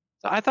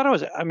 So I thought it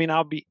was. I mean,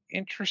 I'll be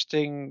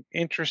interested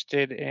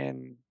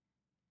in.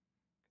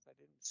 I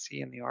didn't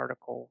see in the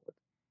article.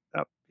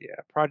 Oh, yeah,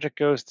 Project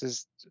Ghost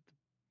is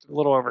a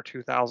little over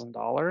 $2,000,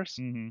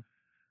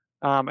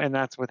 Mm-hmm. and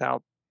that's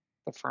without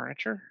the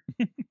furniture.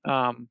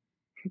 Um,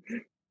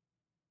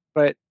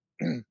 but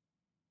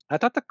I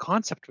thought the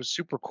concept was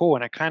super cool,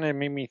 and it kind of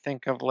made me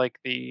think of like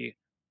the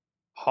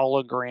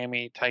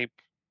hologrammy type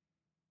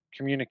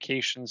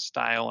communication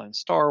style in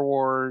Star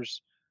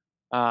Wars.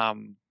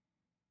 Um,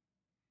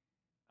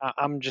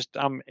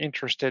 I'm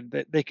interested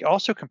that they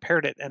also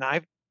compared it, and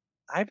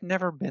I've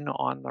never been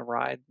on the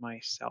ride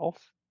myself,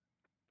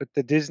 but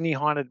the Disney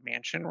Haunted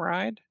Mansion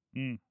ride,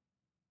 Mm.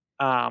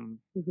 um,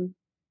 Mhm.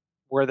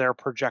 where they're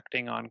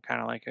projecting on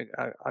kind of like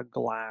a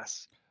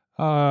glass.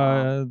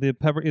 The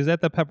pepper is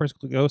that the Pepper's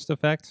Ghost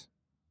effect?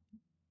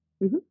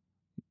 Mhm.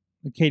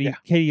 Yeah.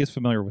 Katie is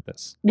familiar with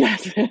this.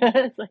 Yes.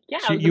 It's like, yeah,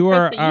 I was You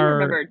impressed are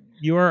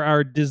that you our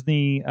remembered.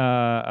 Disney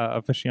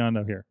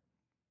aficionado here.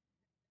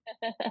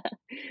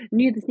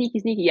 Knew the sneaky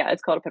sneaky. Yeah,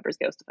 it's called a Pepper's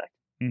Ghost effect.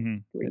 Mm-hmm.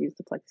 We use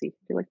the plexi.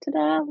 You're like,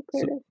 ta-da! Look,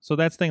 there it is. So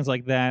that's things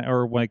like that,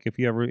 or like if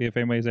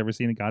anybody's ever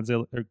seen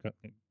Godzilla or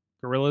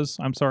Gorillas,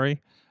 I'm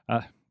sorry,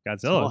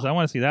 Godzillas. I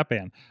want to see that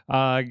band.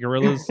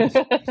 Gorillas,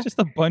 just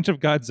a bunch of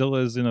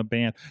Godzillas in a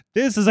band.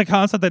 This is a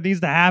concept that needs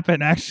to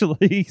happen,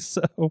 actually.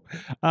 So,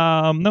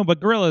 no, but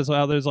Gorillas.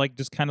 Well, there's like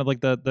just kind of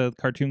like the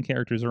cartoon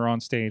characters are on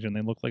stage and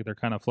they look like they're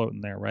kind of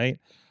floating there, right?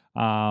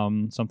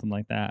 Something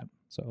like that.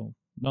 So.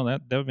 No,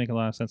 that would make a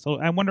lot of sense. So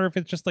I wonder if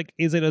it's just like,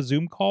 is it a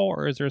Zoom call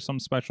or is there some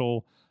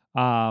special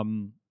is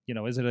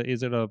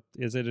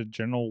it a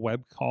general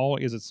web call?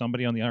 Is it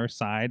somebody on the other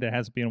side that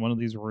has to be in one of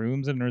these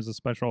rooms and there's a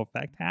special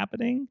effect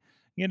happening,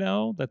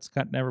 that's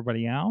cutting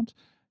everybody out?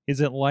 Is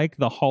it like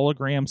the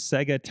hologram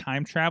Sega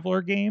time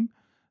traveler game?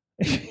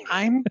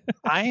 I'm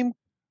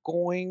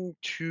going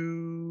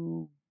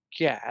to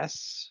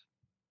guess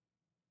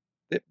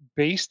that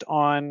based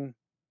on,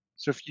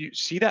 so if you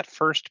see that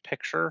first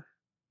picture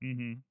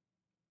Mm-hmm.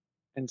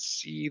 and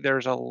see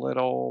there's a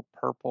little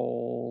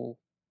purple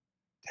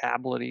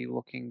tablety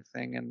looking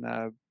thing in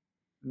the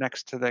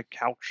next to the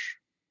couch.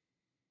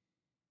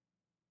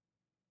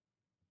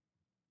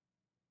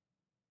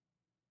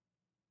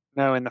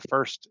 No, in the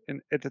first,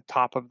 at the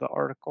top of the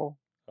article,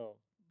 Oh,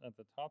 at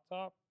the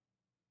top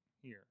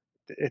here.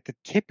 at the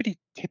tippity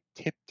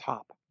tip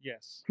top.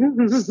 Yes.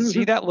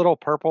 See that little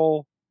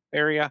purple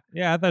area?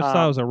 Yeah, I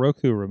thought it was a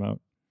Roku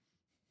remote.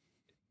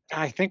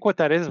 I think what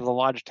that is a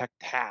Logitech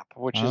Tap,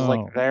 which is like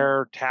Oh.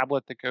 their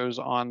tablet that goes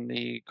on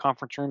the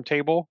conference room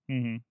table,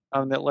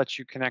 Mm-hmm. that lets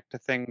you connect to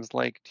things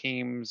like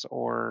Teams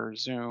or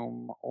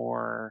Zoom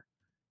or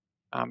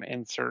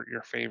insert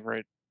your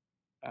favorite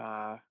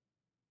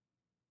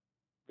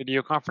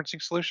video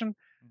conferencing solution.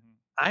 Mm-hmm.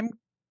 I'm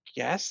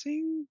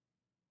guessing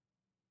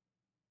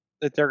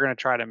that they're going to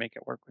try to make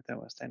it work with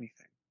almost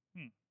anything.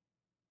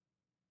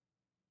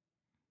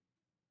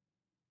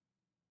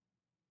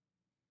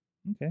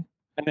 Okay.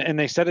 And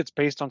they said it's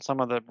based on some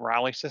of the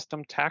Rally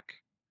system tech.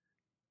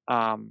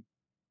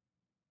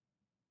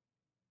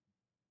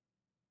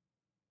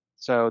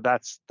 So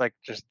that's like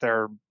just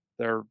their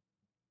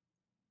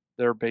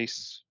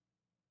base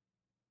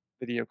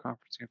video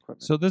conferencing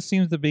equipment. So this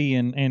seems to be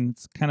in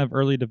it's kind of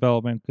early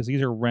development because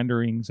these are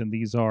renderings and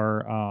these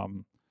are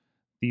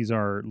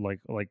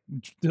like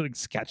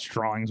sketch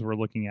drawings we're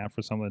looking at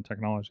for some of the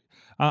technology.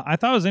 I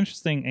thought it was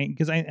interesting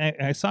because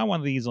I saw one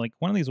of these, like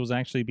one of these was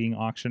actually being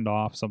auctioned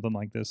off, something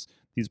like this.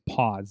 These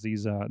pods,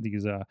 these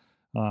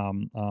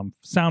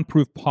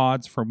soundproof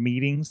pods for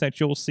meetings that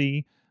you'll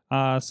see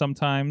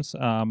sometimes.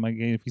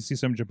 Again, if you see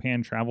some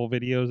Japan travel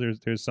videos,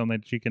 there's some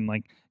that you can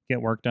like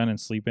get work done and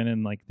sleep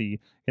in like in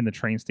the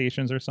train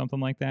stations or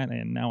something like that.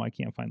 And now I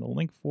can't find the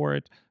link for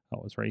it.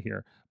 Oh, it's right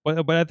here.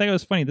 But I think it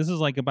was funny. This is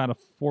like about a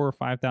 $4,000 or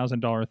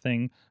 $5,000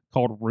 thing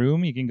called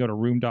Room. You can go to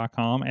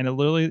room.com and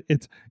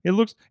it's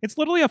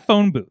literally a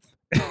phone booth.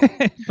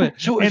 But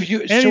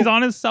he's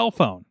on his cell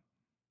phone.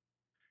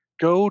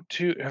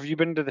 Have you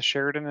been to the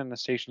Sheraton in the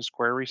Station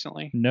Square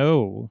recently?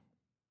 No.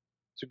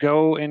 So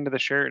go into the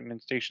Sheraton in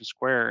Station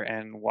Square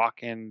and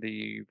walk in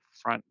the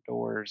front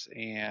doors,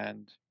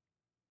 and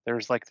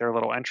there's like their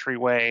little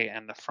entryway,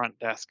 and the front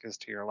desk is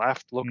to your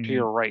left. Look to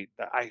your right.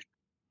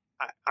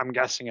 I'm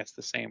guessing it's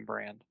the same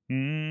brand.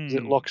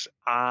 It looks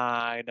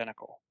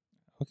identical.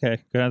 Okay,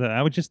 good.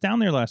 I was just down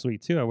there last week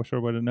too. I wish I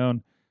would have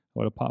known. I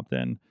would have popped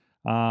in.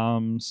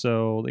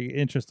 So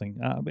interesting.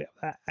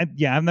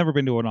 I've never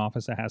been to an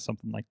office that has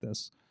something like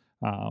this.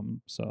 Where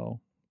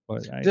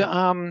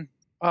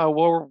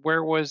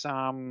was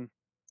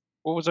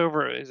what was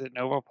over? Is it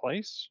Nova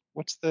Place?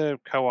 What's the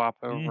co-op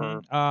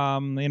over?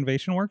 The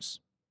Innovation Works,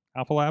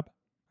 Alpha Lab,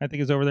 I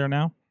think is over there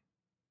now.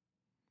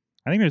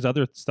 I think there's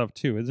other stuff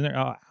too, isn't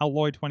there?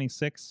 Alloy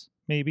 26,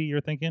 maybe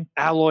you're thinking.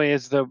 Alloy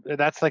is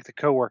that's like the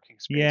co-working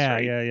space. Yeah,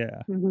 right?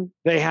 yeah. Mm-hmm.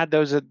 They had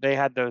those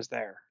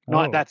there.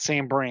 Not that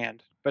same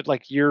brand, but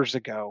like years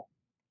ago.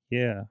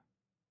 Yeah.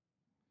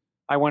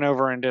 I went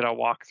over and did a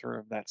walkthrough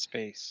of that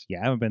space. Yeah,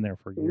 I haven't been there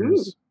for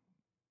years. Ooh.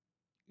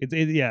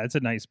 It's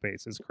a nice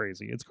space. It's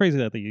crazy. It's crazy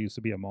that they used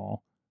to be a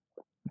mall.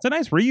 It's a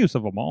nice reuse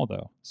of a mall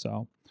though.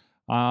 So,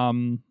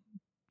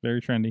 very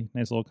trendy.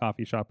 Nice little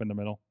coffee shop in the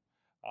middle.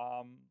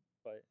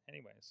 But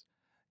anyways,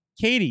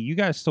 Katie, you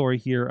got a story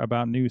here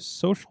about new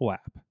social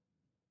app.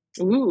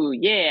 Ooh,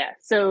 yeah.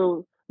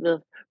 So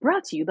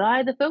brought to you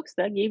by the folks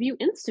that gave you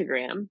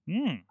Instagram.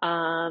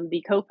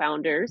 The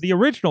co-founders. The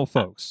original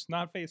folks,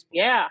 not Facebook.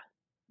 Yeah.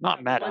 Not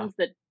Meta. The ones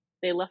that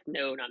they left,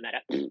 not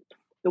Meta.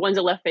 The ones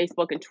that left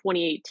Facebook in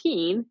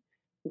 2018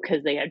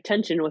 because they had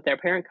tension with their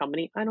parent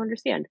company. I don't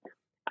understand.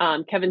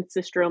 Kevin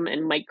Systrom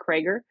and Mike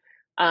Krager.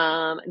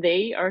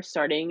 They are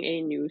starting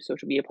a new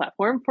social media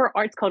platform for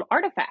arts called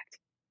Artifact.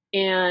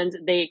 And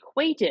they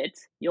equate it,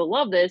 you'll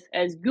love this,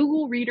 as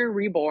Google Reader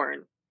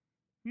Reborn.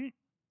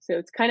 So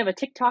it's kind of a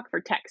TikTok for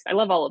text. I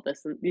love all of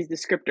this, these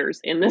descriptors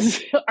in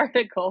this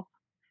article.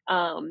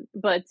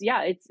 But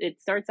yeah,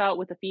 it starts out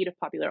with a feed of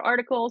popular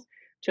articles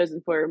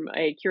chosen from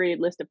a curated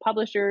list of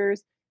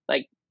publishers,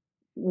 like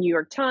New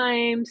York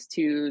Times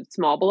to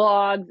small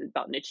blogs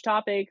about niche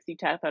topics. You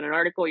tap on an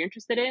article you're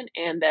interested in,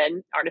 and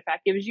then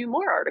Artifact gives you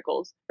more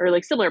articles or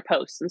like similar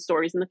posts and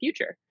stories in the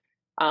future.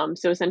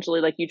 So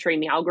essentially, like you train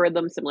the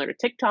algorithm similar to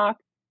TikTok,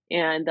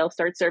 and they'll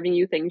start serving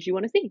you things you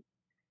want to see.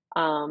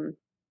 So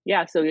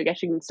I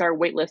guess you can start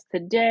waitlist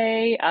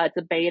today. It's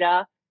a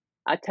beta,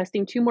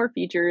 testing 2 more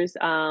features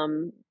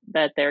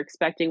that they're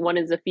expecting. One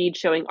is a feed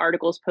showing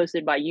articles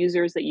posted by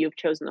users that you've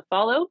chosen to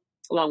follow,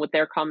 along with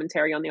their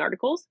commentary on the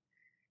articles.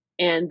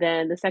 And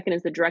then the second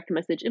is the direct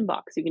message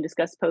inbox. You can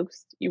discuss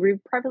posts you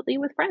read privately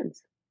with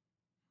friends.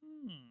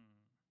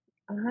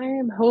 I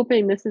am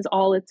hoping this is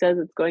all it says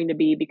it's going to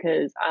be,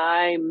 because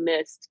I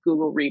missed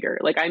Google Reader.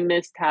 Like, I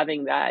missed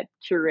having that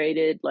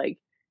curated, like,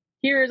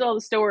 here's all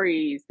the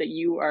stories that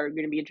you are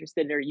going to be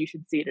interested in or you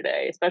should see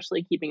today,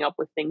 especially keeping up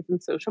with things in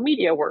social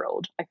media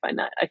world. I found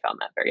that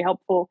very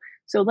helpful.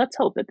 So let's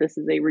hope that this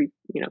is a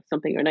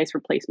nice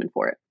replacement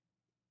for it.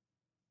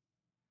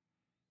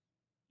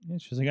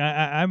 Interesting.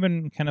 I've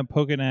been kind of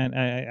poking at.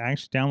 I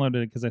actually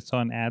downloaded it because I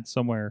saw an ad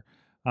somewhere.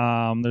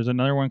 There's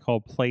another one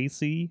called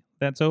Placy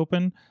that's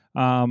open,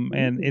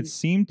 and it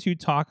seemed to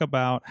talk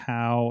about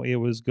how it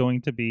was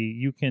going to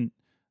be.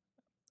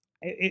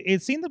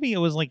 It seemed to be it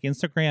was like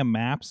Instagram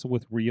Maps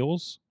with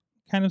Reels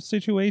kind of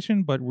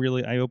situation, but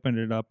really I opened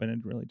it up and it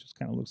really just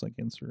kind of looks like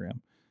Instagram.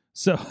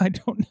 So I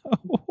don't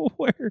know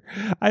where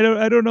I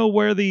don't know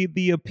where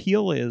the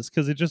appeal is,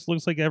 because it just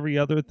looks like every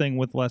other thing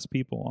with less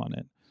people on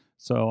it.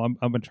 So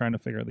I've been trying to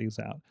figure these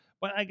out.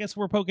 But I guess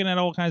we're poking at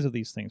all kinds of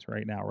these things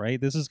right now, right?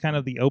 This is kind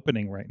of the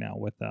opening right now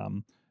with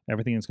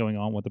everything that's going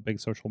on with the big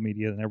social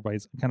media, and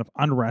everybody's kind of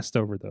unrest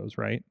over those,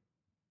 right?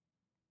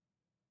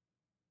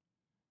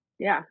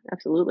 Yeah,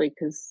 absolutely.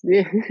 Because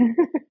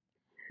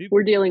Peop-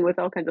 we're dealing with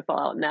all kinds of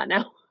fallout in that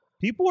now.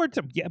 People are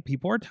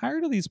people are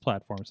tired of these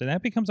platforms, and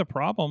that becomes a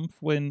problem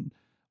when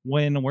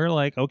we're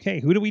like, okay,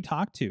 who do we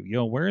talk to?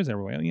 Where is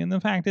everyone? And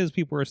the fact is,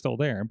 people are still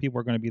there, and people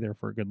are going to be there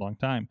for a good long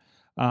time.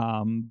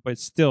 But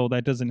still,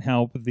 that doesn't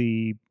help.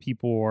 The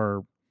people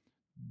are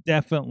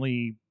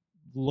definitely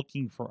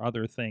looking for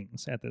other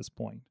things at this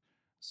point.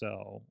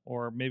 So,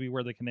 or maybe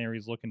we're the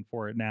canaries looking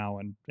for it now,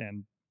 and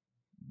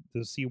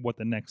to see what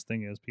the next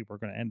thing is, people are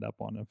going to end up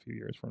on a few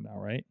years from now,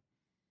 right?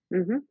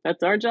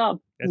 That's our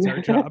job. That's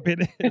our job.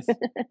 It is.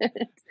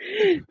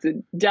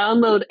 To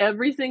download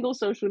every single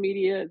social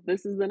media.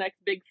 This is the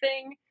next big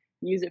thing.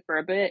 Use it for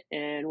a bit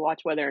and watch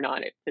whether or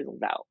not it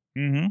fizzles out.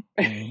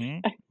 Mm-hmm.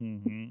 Mm-hmm.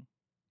 Mm-hmm.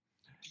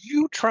 Do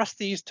you trust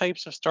these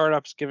types of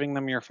startups giving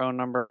them your phone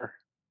number?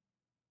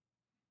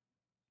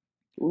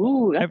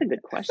 Ooh, that's a good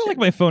I question. feel like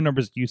my phone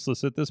number is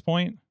useless at this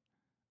point.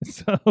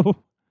 So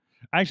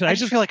actually, I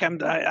just feel like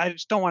I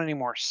just don't want any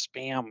more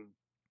spam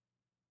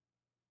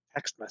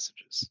text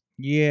messages.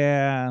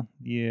 yeah.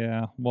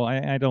 Well,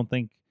 I don't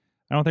think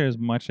there's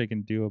much I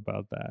can do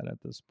about that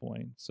at this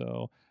point.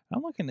 So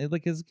I'm looking at,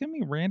 like, it's giving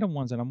me random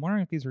ones, and I'm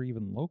wondering if these are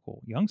even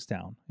local.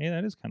 Youngstown, hey,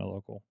 that is kind of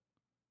local.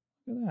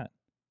 Look at that.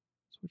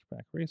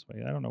 Switchback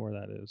Raceway. I don't know where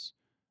that is.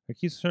 It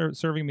keeps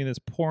serving me this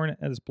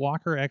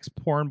Blocker X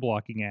porn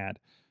blocking ad.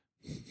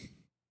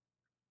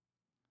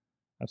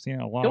 I've seen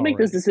it a lot. Don't make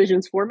those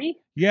decisions for me.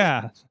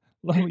 Yeah.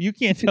 You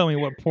can't tell me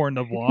what porn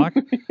to block.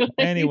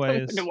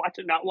 Anyways, to watch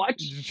and not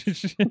watch.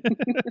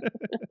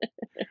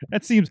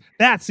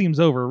 that seems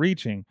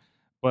overreaching.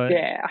 But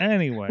yeah.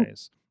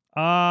 Anyways,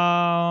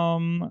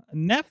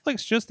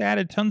 Netflix just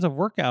added tons of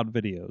workout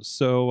videos.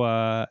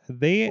 So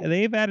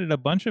they've added a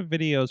bunch of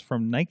videos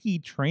from Nike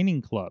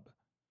Training Club.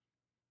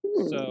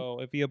 So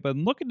if you've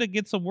been looking to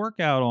get some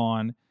workout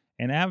on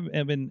and have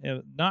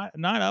been not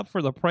up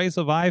for the price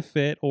of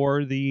iFit,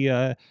 or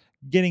the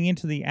getting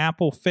into the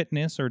Apple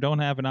Fitness, or don't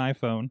have an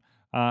iPhone,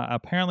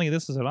 apparently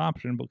this is an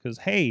option, because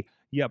hey,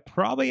 you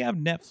probably have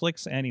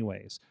Netflix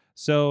anyways.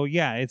 So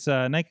yeah, it's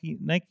Nike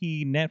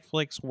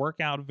Netflix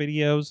workout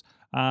videos.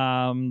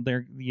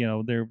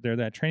 They're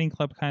that training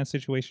club kind of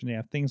situation. They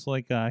have things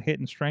like HIIT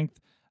and Strength,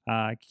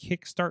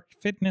 Kickstart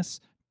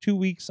Fitness, 2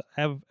 weeks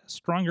of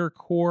stronger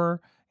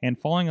core, and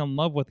falling in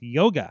love with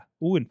yoga.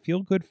 Ooh, and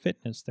feel good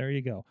fitness. There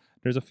you go.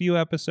 There's a few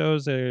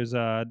episodes. There's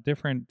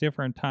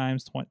different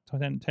times,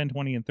 10,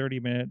 20, and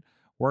 30-minute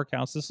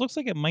workouts. This looks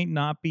like it might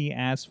not be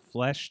as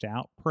fleshed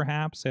out,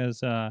 perhaps,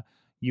 as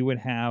you would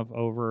have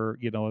over,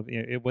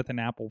 with an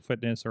Apple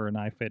Fitness or an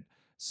iFit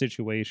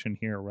situation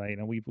here, right?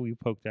 And we've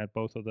poked at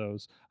both of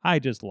those. I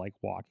just like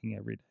walking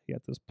every day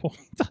at this point.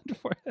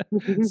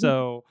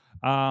 So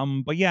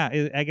but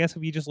yeah, I guess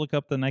if you just look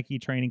up the Nike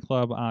Training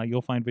Club,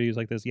 you'll find videos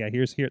like this. Yeah,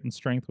 here's HIIT and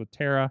Strength with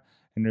Tara,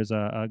 and there's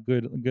a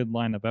good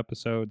line of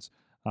episodes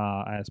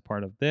as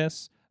part of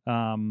this.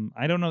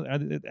 I don't know.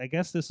 I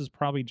guess this is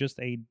probably just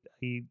a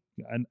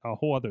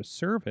whole other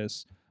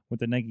service with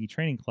the Nike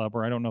Training Club,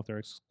 or I don't know if they're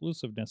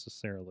exclusive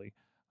necessarily.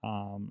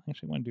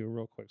 Actually, I want to do a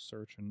real quick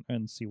search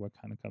and see what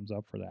kind of comes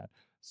up for that.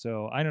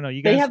 So I don't know.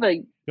 You guys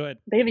go ahead.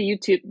 They have a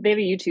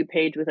YouTube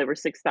page with over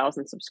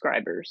 6,000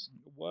 subscribers.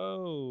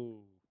 Whoa!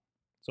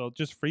 So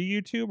just free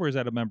YouTube, or is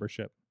that a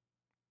membership?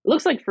 It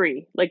looks like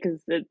free, like,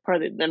 because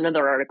part of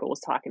another article was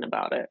talking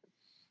about it.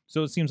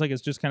 So it seems like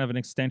it's just kind of an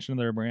extension of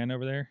their brand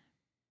over there.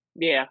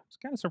 Yeah, it's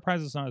kind of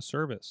surprised it's not a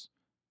service.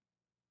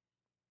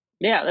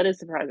 Yeah, that is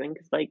surprising,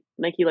 because like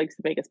Nike likes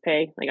to make us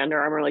pay, like Under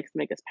Armour likes to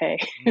make us pay.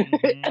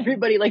 Mm-hmm.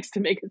 Everybody likes to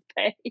make us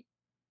pay.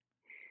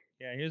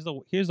 Yeah, here's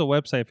the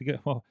website. If you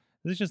go,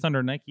 this is just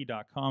under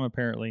Nike.com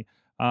apparently,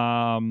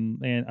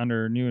 and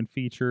under new and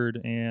featured,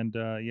 and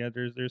yeah,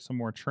 there's some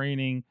more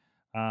training.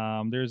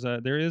 There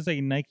is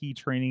a Nike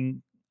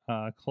Training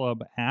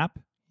Club app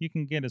you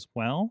can get as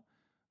well.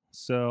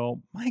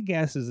 So my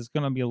guess is it's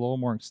going to be a little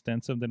more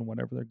extensive than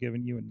whatever they're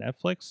giving you in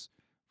Netflix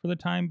for the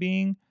time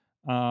being.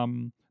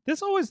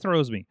 This always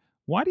throws me.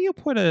 Why do you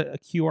put a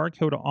QR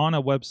code on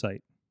a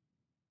website?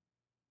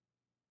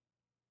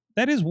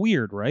 That is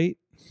weird, right?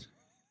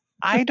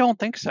 I don't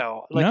think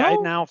so. Like, no? I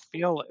now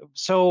feel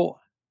so.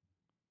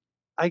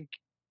 I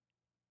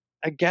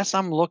guess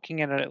I'm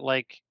looking at it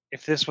like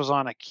if this was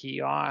on a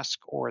kiosk,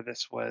 or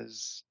this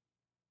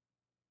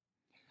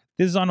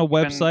is on a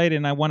website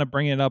and I want to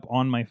bring it up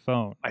on my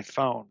phone.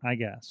 I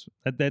guess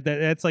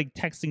that's like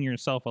texting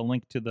yourself a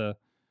link to the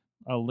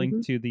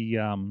to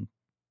the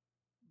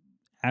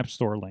App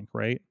Store link,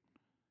 right?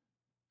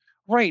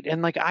 Right,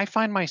 and like I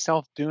find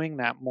myself doing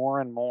that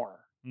more and more.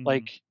 Mm-hmm.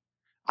 Like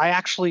I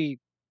actually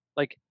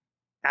like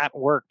at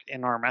work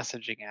in our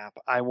messaging app,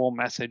 I will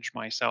message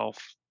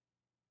myself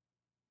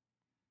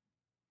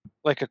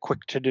like a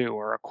quick to do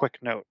or a quick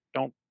note.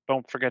 Don't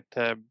forget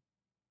to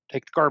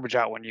take the garbage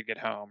out when you get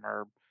home,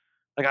 or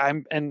like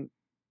I'm and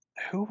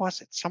who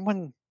was it?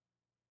 Someone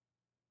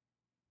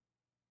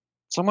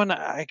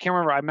I can't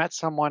remember. I met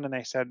someone and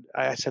I said,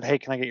 "Hey,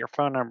 can I get your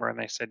phone number?" And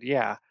they said,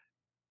 "Yeah."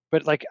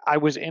 But like I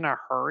was in a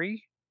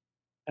hurry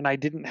and I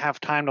didn't have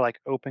time to like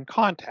open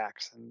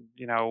contacts and,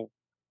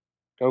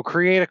 go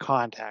create a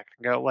contact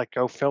and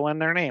go fill in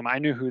their name. I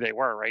knew who they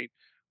were, right?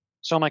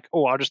 So I'm like,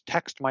 "Oh, I'll just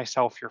text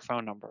myself your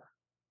phone number."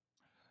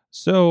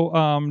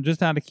 So,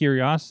 just out of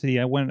curiosity,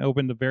 I went and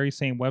opened the very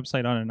same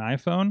website on an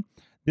iPhone.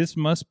 This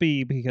must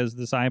be because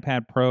this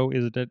iPad Pro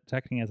is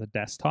detecting as a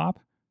desktop.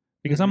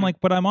 Because I'm Mhm. like,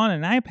 but I'm on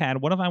an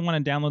iPad. What if I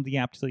want to download the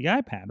app to the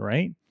iPad,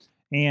 right?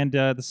 And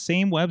the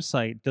same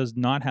website does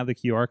not have the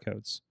QR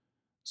codes.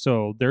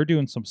 So they're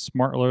doing some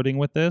smart loading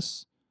with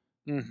this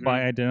by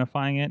Mhm.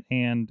 identifying it,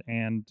 and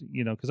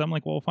because I'm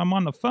like, well, if I'm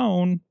on the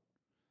phone,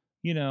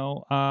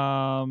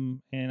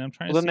 and I'm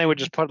trying Well, to then they see. would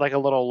just put like a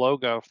little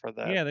logo for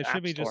the Yeah,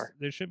 app store.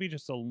 there should be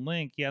just a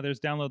link. Yeah, there's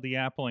download the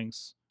app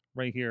links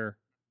right here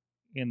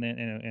and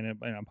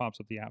it pops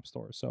up the app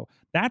store. So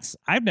that's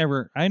I've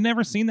never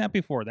seen that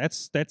before.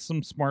 That's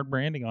some smart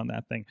branding on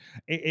that thing.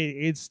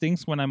 It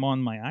stinks when I'm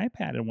on my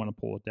iPad and want to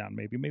pull it down.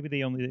 Maybe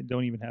they only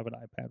don't even have an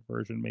iPad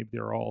version. Maybe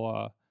they're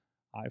all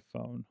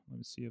iPhone. Let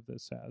me see if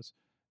this has.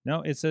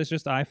 No, it says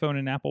just iPhone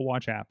and Apple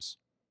Watch apps.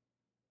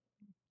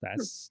 Hmm.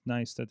 That's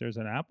nice that there's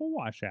an Apple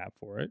Watch app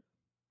for it.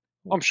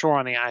 I'm sure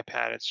on the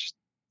iPad it's just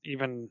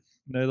even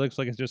No, it looks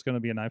like it's just going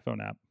to be an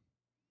iPhone app.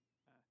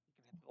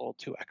 you can hit the little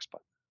 2x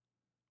button.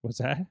 What's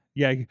that?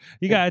 Yeah, you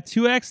Yeah. got to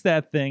 2x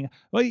that thing.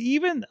 Well,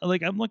 even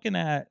like I'm looking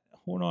at.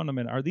 Hold on a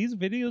minute. Are these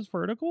videos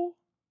vertical?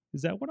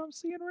 Is that what I'm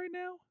seeing right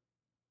now?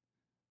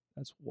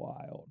 That's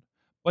wild.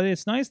 But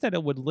it's nice that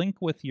it would link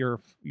with your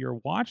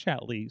watch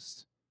at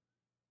least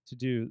to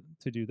do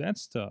that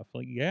stuff.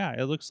 Like yeah,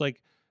 it looks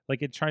like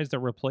it tries to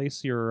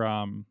replace your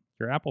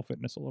Apple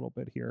Fitness a little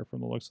bit here from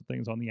the looks of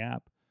things on the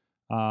app.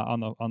 On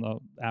the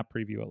app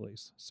preview at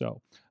least.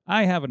 So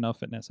I have enough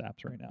fitness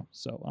apps right now,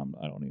 so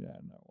I don't need to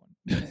add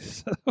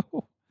another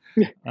one.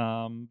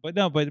 But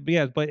no, but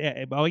yeah, but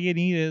all you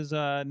need is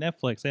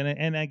Netflix,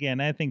 and again,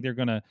 I think they're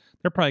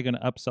probably gonna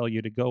upsell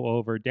you to go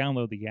over,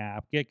 download the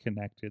app, get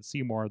connected,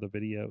 see more of the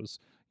videos,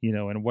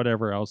 and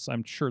whatever else.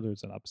 I'm sure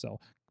there's an upsell.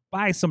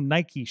 Buy some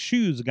Nike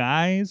shoes,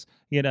 guys.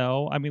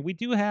 I mean, we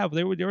do have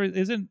there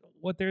isn't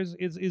what there's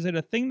is it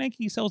a thing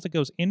Nike sells that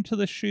goes into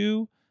the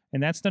shoe,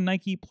 and that's the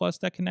Nike Plus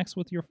that connects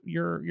with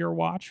your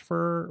watch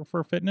for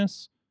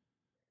fitness.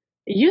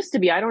 It used to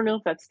be. I don't know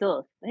if that's still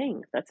a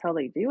thing. If that's how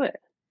they do it.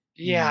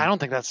 Yeah, I Mm, don't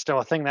think that's still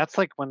a thing. That's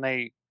like when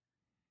they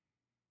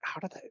how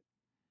did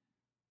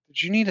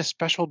you need a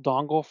special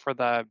dongle for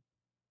the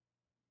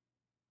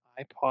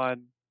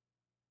iPod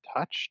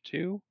Touch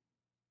too?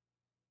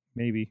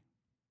 maybe.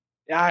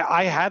 Yeah,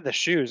 I had the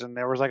shoes and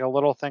there was like a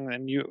little thing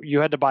and you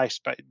had to buy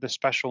the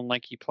special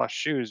Nike Plus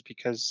shoes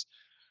because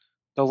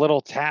the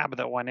little tab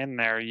that went in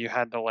there, you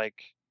had to like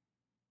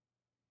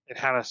it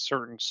had a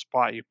certain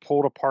spot. You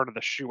pulled a part of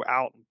the shoe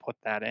out and put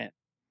that in.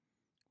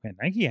 Man,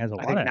 Nike has a I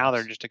lot think of now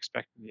they're apps. just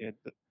expecting you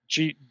the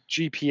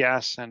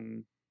GPS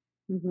and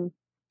Hmm.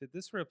 Did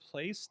this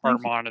replace heart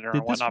Nike? monitor and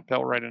Did this whatnot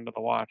built right into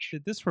the watch.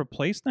 did this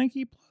replace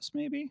Nike Plus?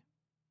 Maybe.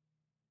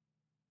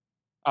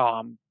 Oh,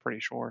 I'm pretty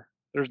sure.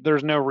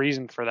 There's no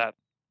reason for that.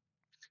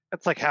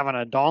 It's like having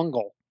a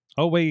dongle.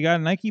 Oh wait, you got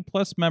a Nike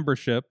Plus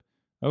membership.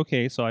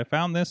 Okay, so I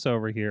found this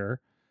over here,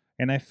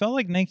 and I felt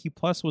like Nike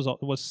Plus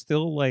was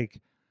still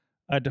like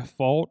a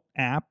default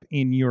app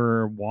in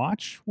your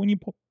watch when you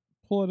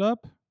pull it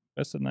up.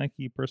 Best of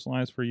Nike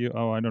personalized for you.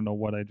 Oh, I don't know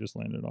what I just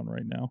landed on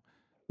right now.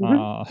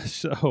 Hmm.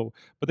 So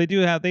but they do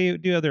have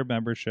their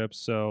memberships,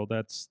 so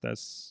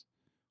that's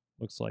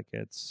looks like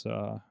it's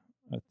a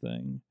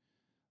thing.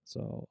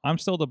 So I'm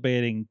still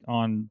debating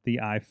on the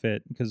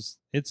iFit because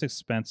it's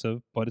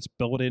expensive, but it's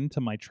built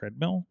into my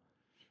treadmill.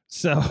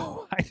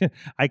 So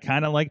I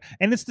kind of like,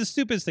 and it's the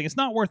stupidest thing. It's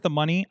not worth the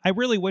money. I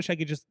really wish I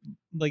could just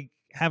like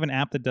have an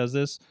app that does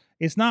this.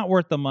 It's not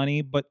worth the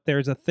money, but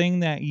there's a thing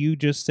that you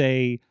just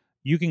say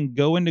you can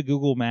go into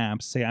Google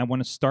Maps, say I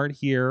want to start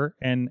here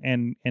and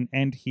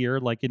end here,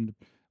 like in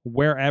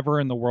wherever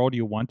in the world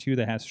you want to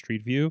that has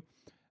Street View,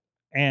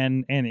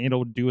 and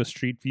it'll do a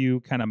Street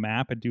View kind of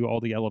map and do all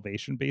the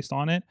elevation based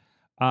on it.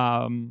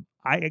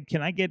 I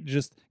get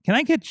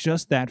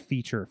just that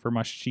feature for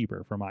much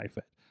cheaper from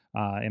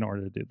iFit in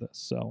order to do this.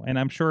 So, and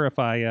I'm sure if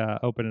I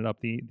open it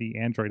up the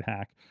Android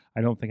hack,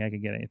 I don't think I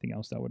can get anything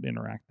else that would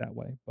interact that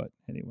way. But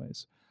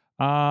anyways,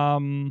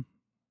 um,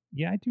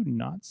 yeah, I do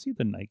not see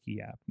the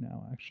Nike app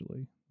now.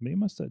 Actually, they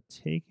must have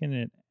taken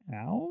it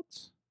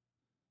out.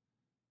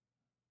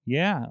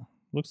 Yeah,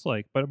 looks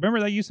like. But remember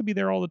that used to be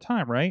there all the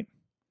time, right?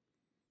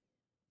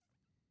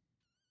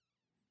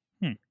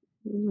 Hmm.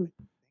 Hmm.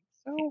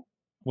 So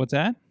What's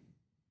that?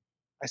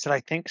 I said,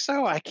 I think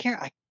so. I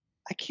can't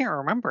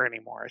remember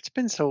anymore. It's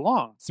been so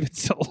long. It's been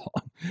so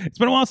long. It's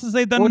been a while since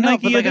they've done Well, a no,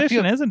 but Nike like I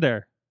edition, feel isn't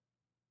there?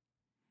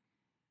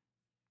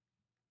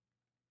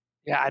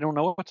 Yeah, I don't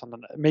know what's on the.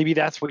 Maybe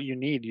that's what you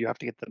need. You have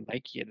to get the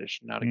Nike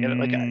edition now to get it.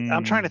 Like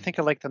I'm trying to Mm. think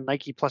of like the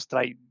Nike Plus that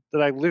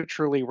I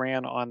literally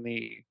ran on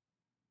the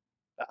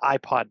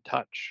iPod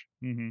Touch.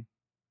 Mm-hmm.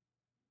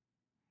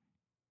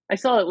 I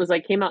saw it was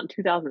like came out in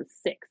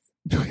 2006.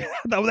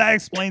 That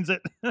explains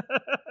it.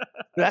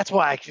 That's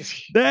why.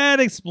 That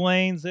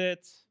explains it.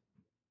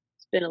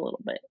 It's been a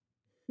little bit.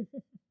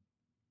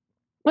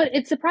 But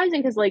it's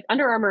surprising because like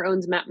Under Armour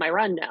owns Map My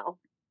Run now.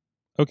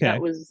 Okay.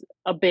 That was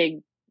a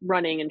big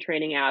running and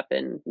training app,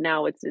 and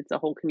now it's a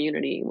whole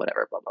community,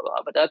 whatever, blah blah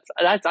blah. But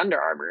that's Under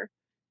Armour.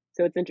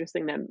 So it's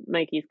interesting that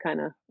Nike's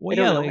kind of. Well, I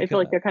don't yeah, know. I feel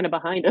like they're kind of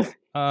behind us.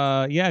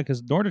 Yeah,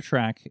 because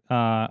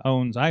NordicTrack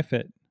owns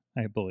iFit,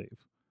 I believe,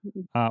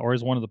 or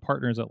is one of the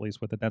partners at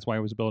least with it. That's why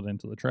it was built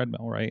into the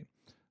treadmill, right?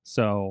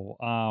 So,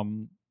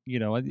 you're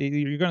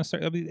going to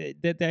start. I mean,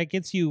 that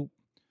gets you.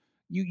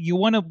 You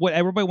want to. What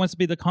everybody wants to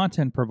be the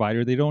content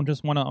provider. They don't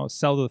just want to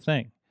sell the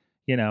thing.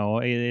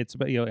 It's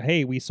about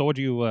hey, we sold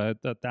you a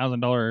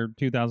 $1,000,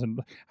 $2,000.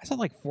 I saw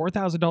like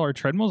 $4,000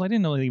 treadmills. I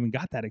didn't know they even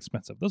got that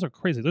expensive. Those are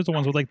crazy. Those are the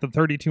ones with like the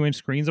 32-inch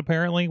screens.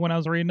 Apparently, when I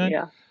was reading it.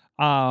 Yeah.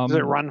 Does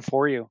it run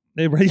for you?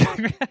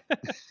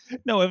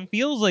 No, it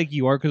feels like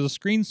you are because the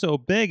screen's so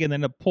big, and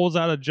then it pulls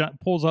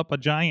up a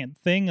giant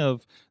thing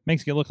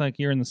makes you look like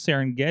you're in the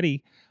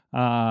Serengeti.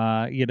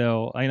 I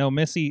know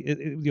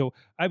Missy.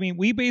 I mean,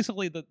 we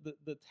basically the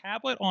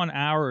tablet on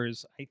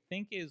ours, I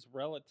think, is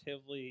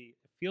relatively.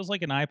 Feels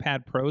like an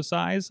iPad Pro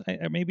size,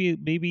 maybe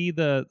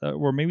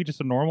or maybe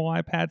just a normal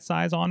iPad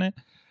size on it,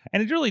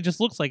 and it really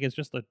just looks like it's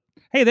just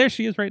hey, there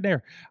she is right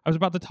there. I was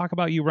about to talk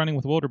about you running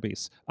with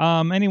wildebeest,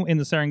 anyway, in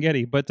the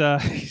Serengeti, but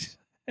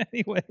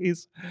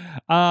anyways,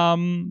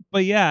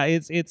 but yeah,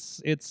 it's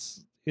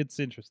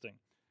interesting.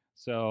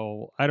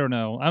 So I don't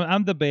know.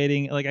 I'm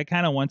debating. Like I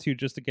kind of want to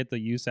just to get the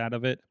use out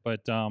of it,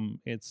 but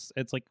it's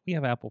like we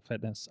have Apple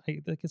Fitness.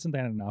 Like, isn't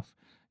that enough?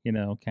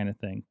 Kind of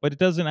thing. But it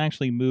doesn't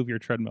actually move your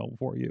treadmill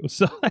for you.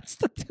 So that's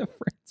the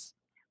difference.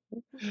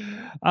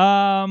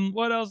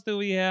 What else do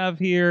we have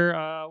here?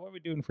 What are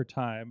we doing for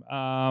time?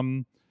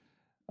 All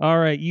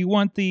right. You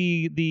want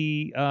the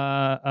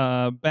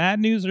bad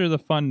news or the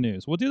fun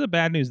news? We'll do the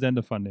bad news, then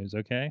the fun news,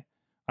 okay?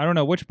 I don't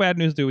know. Which bad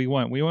news do we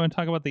want? We want to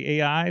talk about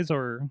the AIs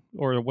or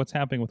what's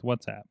happening with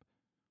WhatsApp?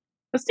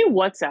 Let's do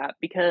WhatsApp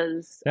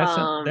because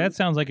that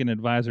sounds like an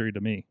advisory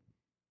to me.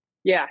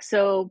 Yeah,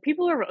 so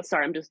people are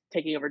sorry. I'm just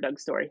taking over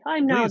Doug's story.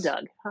 I'm now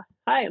Doug.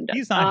 Hi, I'm Doug.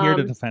 He's not here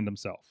to defend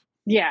himself.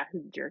 Yeah,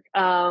 jerk.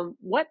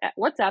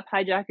 WhatsApp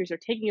hijackers are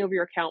taking over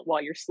your account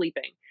while you're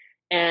sleeping,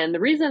 and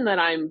the reason that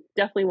I'm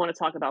definitely want to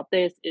talk about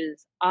this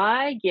is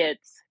I get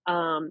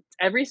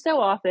every so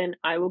often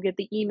I will get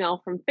the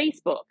email from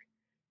Facebook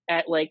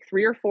at like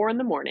 3 or 4 in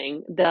the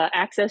morning. The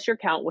access your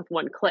account with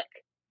one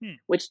click,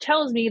 which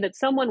tells me that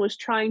someone was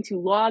trying to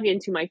log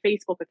into my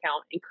Facebook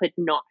account and could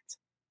not.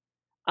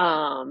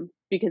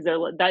 Because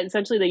that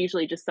essentially they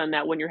usually just send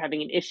that when you're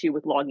having an issue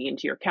with logging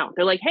into your account.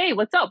 They're like, hey,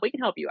 what's up? We can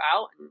help you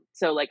out. And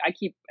so like I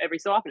keep every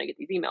so often I get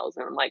these emails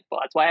and I'm like, well,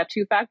 that's why I have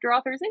 2-factor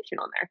authorization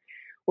on there.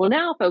 Well,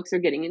 now folks are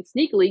getting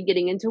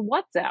into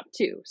WhatsApp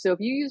too. So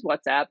if you use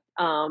WhatsApp,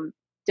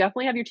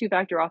 definitely have your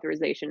 2-factor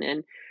authorization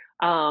in.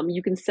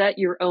 You can set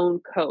your own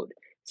code.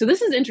 So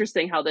this is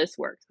interesting how this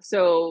works.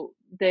 So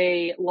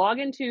they log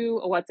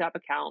into a WhatsApp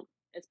account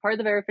as part of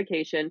the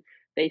verification.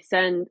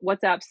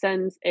 WhatsApp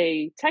sends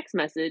a text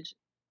message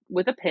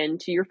with a PIN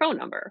to your phone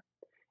number.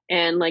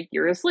 And like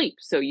you're asleep,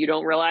 so you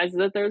don't realize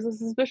that there's a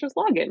suspicious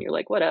login. You're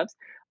like, whatevs.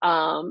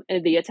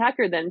 And the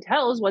attacker then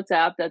tells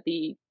WhatsApp that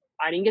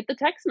I didn't get the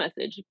text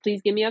message.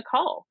 Please give me a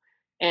call.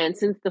 And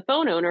since the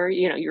phone owner,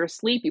 you're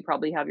asleep, you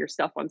probably have your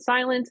stuff on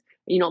silent,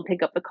 and you don't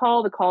pick up the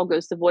call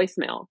goes to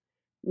voicemail.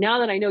 Now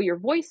that I know your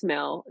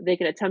voicemail, they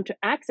can attempt to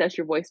access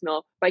your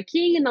voicemail by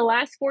keying in the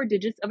last 4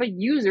 digits of a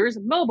user's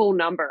mobile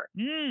number,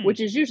 which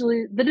is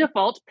usually the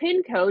default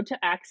PIN code to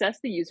access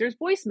the user's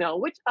voicemail,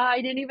 which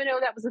I didn't even know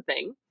that was a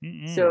thing.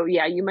 So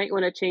yeah, you might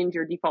want to change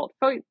your default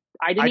phone.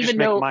 I just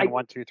know mine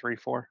 1, 2, 3,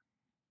 4.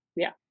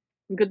 Yeah.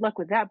 Good luck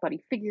with that,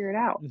 buddy. Figure it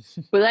out.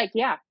 But like,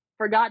 yeah,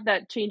 forgot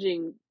that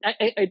changing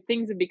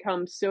things have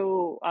become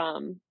so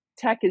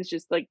tech has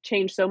just like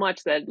changed so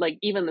much that like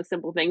even the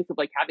simple things of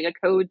like having a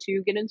code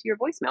to get into your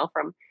voicemail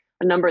from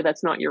a number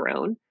that's not your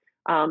own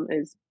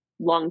is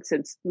long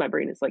since my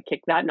brain has like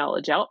kicked that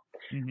knowledge out.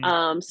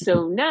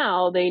 So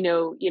now they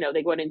know,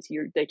 they go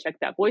into they check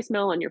that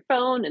voicemail on your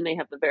phone and they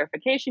have the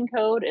verification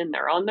code and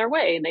they're on their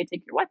way and they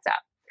take your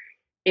WhatsApp.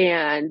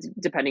 And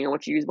depending on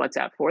what you use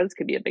WhatsApp for, this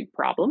could be a big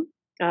problem.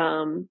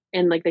 And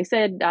like they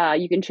said,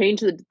 you can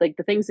change the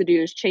things to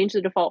do is change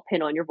the default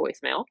PIN on your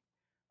voicemail.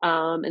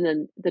 And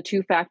then the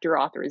 2-factor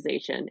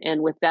authorization.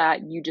 And with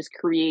that, you just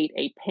create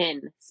a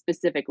PIN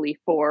specifically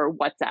for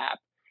WhatsApp.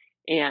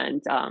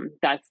 And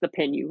that's the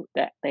PIN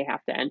that they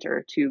have to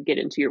enter to get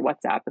into your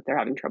WhatsApp if they're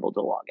having trouble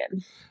to log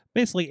in.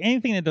 Basically,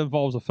 anything that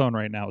involves a phone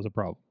right now is a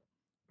problem.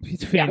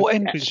 Between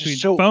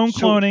so phone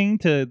cloning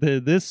to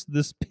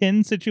this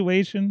PIN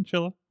situation,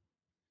 Chilla.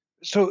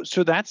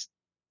 So that's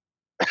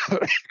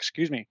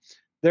excuse me.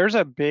 There's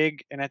a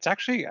big, and it's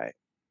actually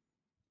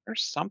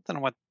there's something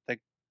with the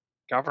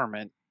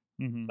government.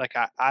 Mhm. Like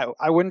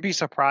I wouldn't be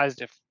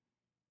surprised if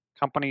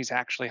companies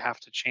actually have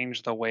to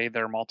change the way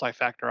their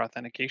multi-factor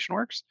authentication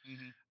works,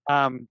 Mhm.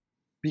 um,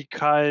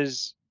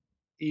 because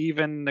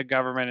even the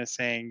government is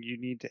saying you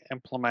need to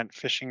implement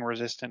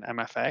phishing-resistant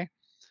MFA.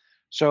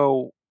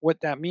 So what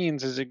that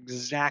means is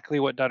exactly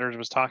what Dutters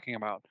was talking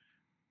about.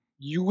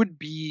 You would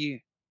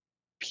be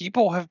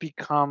People have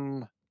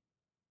become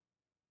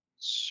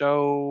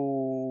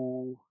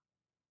so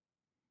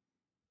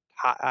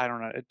I don't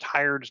know,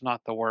 tired's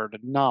not the word,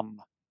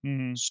 numb.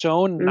 Mhm.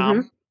 So Mm-hmm.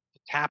 numb to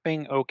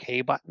tapping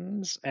OK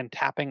buttons and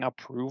tapping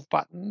approve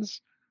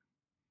buttons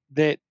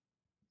that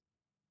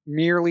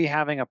merely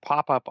having a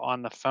pop-up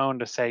on the phone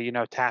to say,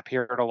 tap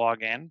here to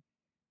log in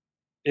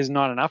is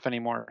not enough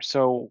anymore.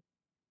 So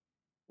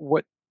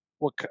what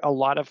a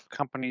lot of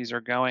companies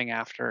are going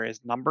after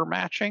is number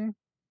matching.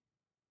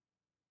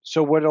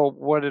 So what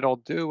it'll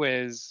do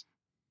is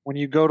when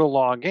you go to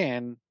log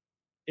in,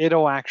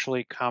 it'll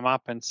actually come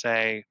up and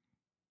say,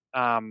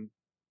 um,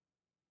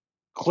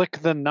 click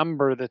the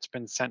number that's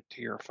been sent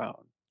to your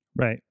phone.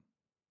 Right.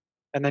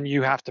 And then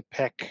you have to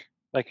pick,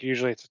 like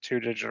usually it's a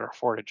 2-digit or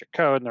 4-digit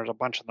code, and there's a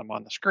bunch of them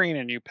on the screen,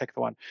 and you pick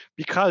the one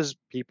because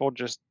people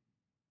just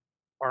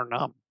are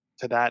numb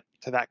to that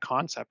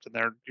concept,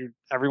 and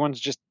everyone's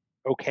just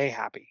okay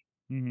happy.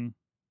 Mhm.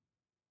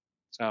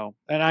 So,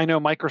 and I know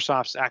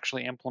Microsoft's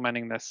actually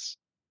implementing this.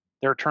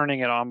 They're turning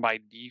it on by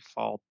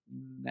default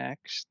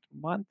next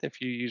month if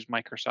you use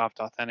Microsoft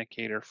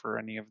Authenticator for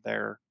any of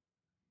their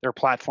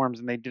platforms,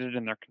 and they did it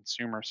in their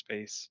consumer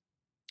space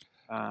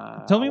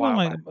Tell a me about while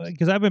my, back.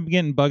 because I've been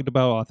getting bugged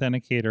about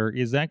Authenticator.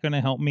 Is that going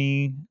to help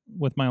me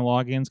with my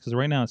logins? Because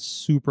right now it's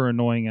super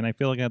annoying, and I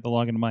feel like I have to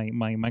log into my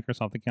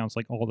Microsoft accounts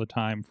like all the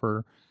time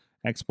for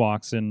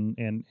Xbox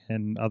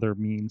and other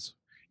means.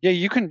 Yeah,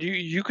 you can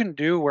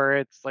do where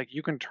it's like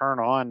you can turn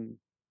on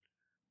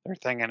their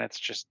thing and it's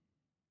just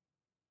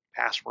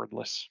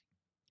passwordless.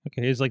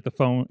 Okay, is like the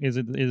phone? Is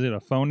it a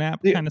phone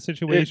app The, kind of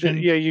situation?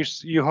 yeah,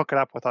 you hook it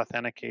up with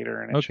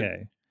Authenticator and it should.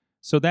 Okay.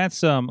 So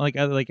that's like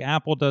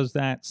Apple does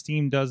that,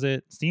 Steam does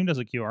it. Steam does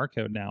a QR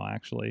code now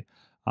actually.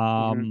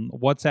 Hmm.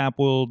 WhatsApp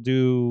will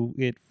do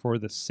it for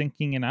the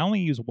syncing, and I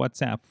only use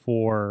WhatsApp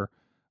for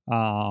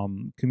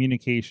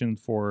communication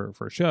for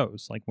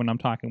shows. Like when I'm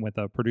talking with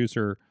a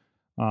producer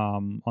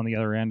on the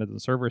other end of the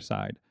server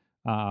side,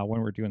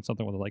 when we're doing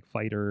something with like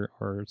Fighter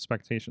or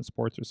Spectation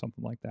Sports or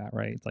something like that,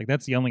 right? It's like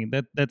that's the only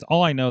that's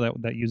all I know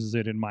that uses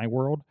it in my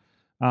world,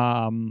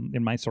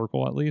 in my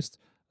circle at least.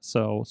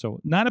 So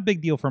not a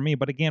big deal for me,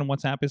 but again,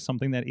 WhatsApp is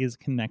something that is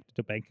connected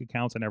to bank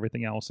accounts and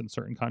everything else in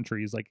certain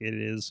countries. Like it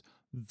is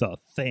the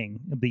thing,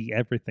 the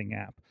everything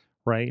app,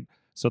 right?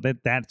 So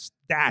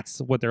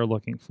that's what they're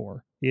looking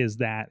for, is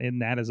that,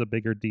 and that is a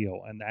bigger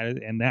deal, and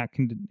that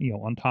can,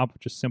 on top of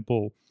just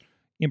simple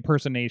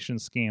impersonation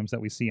scams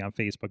that we see on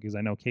Facebook. Because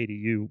I know, Katie,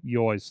 you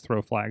always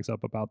throw flags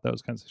up about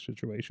those kinds of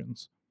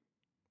situations.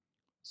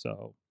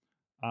 So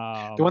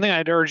The one um thing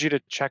I'd urge you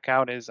to check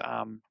out is,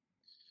 and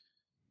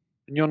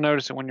you'll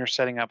notice it when you're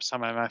setting up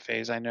some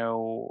MFAs. I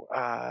know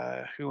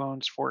who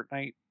owns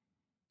Fortnite.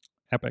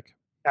 Epic.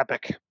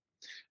 Epic.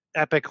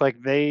 Epic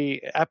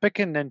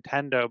and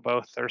Nintendo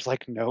both. There's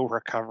like no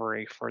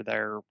recovery for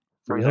their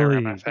Really?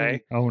 MFA.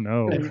 Oh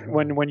no.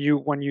 And when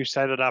you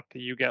set it up,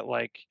 you get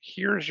like,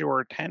 here's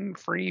your 10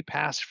 free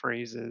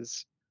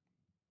passphrases.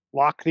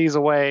 Lock these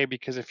away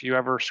because if you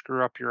ever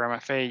screw up your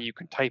MFA, you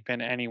can type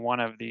in any one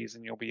of these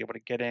and you'll be able to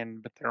get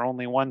in, but they're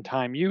only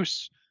one-time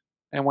use,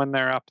 and when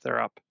they're up,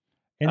 they're up.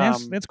 And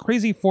that's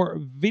crazy for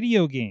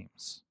video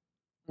games,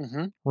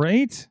 Hmm.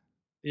 right?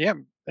 Yeah,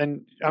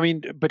 and I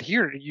mean, but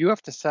here you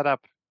have to set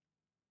up,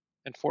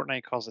 and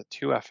Fortnite calls it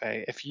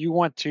 2FA. If you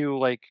want to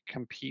like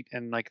compete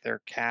in like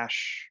their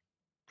cash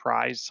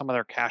prize, some of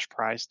their cash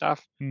prize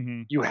stuff,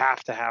 Mm-hmm. you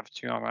have to have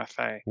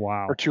 2MFA or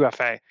Wow.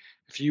 2FA.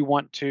 If you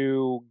want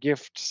to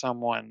gift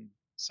someone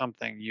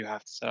something, you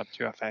have to set up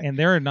 2FA. And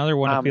they're another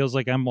one. It Um, feels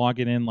like I'm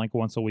logging in like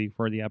once a week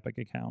for the Epic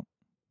account.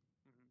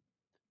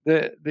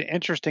 the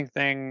interesting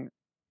thing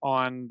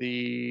on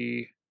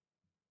the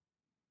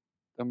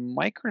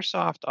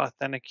Microsoft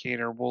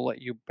Authenticator will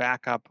let you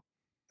back up,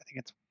 I think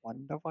it's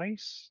one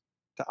device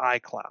to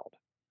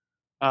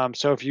iCloud.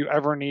 So if you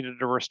ever needed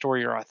to restore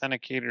your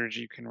authenticators,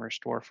 you can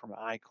restore from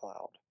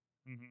iCloud.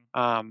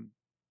 Mm-hmm.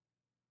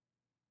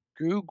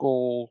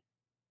 Google,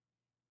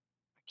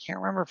 I can't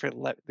remember if it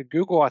let the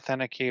Google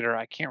Authenticator,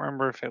 I can't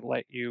remember if it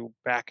let you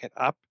back it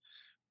up.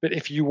 But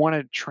if you want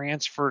to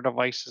transfer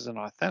devices and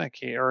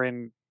authenticate, or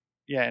in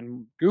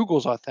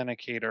Google's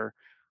Authenticator,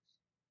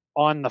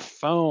 on the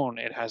phone,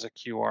 it has a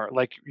QR.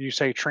 Like you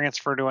say,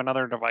 transfer to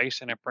another device,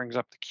 and it brings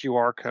up the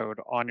QR code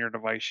on your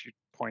device. You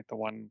point the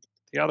one to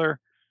the other,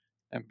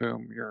 and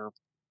boom, your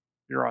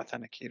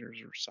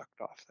authenticators are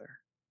sucked off there.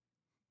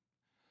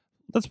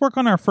 Let's work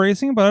on our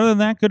phrasing, but other than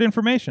that, good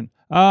information.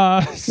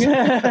 But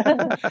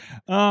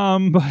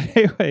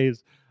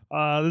anyways,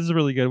 this is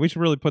really good. We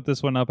should really put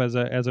this one up as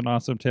an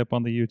awesome tip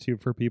on the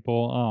YouTube for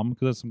people,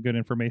 because that's some good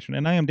information.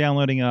 And I am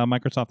downloading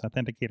Microsoft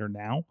Authenticator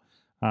now.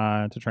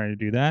 to try to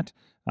do that.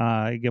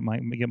 Get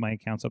my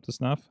accounts up to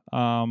snuff.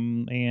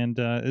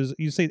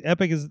 You say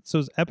Epic is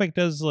Epic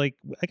does like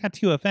I got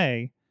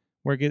 2FA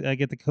where I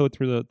get the code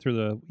through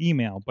the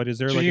email, but is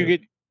there So like you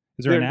get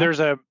is there an app? there's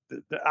a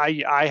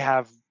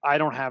I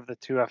don't have the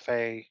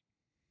 2FA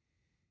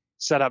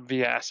set up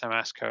via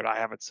SMS code. I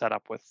have it set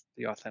up with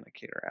the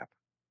Authenticator app.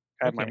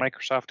 I have my Okay.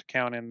 Microsoft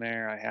account in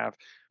there. I have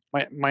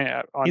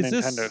my on Is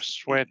Nintendo this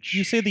Switch.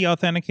 you say the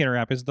Authenticator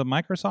app is the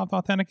Microsoft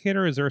Authenticator?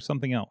 Or is there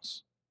something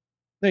else?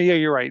 No, yeah,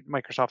 you're right.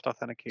 Microsoft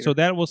Authenticator. So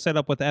that will set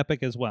up with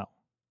Epic as well.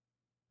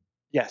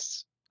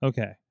 yes,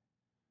 Okay.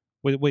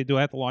 Wait, do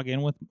I have to log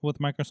in with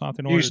Microsoft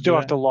in order you to still do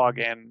have to that? log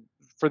in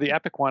for the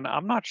Epic one.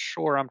 I'm not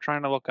sure. I'm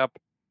trying to look up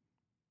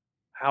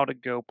how to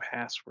go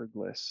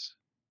passwordless.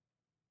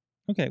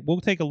 Okay, we'll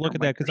take a look Or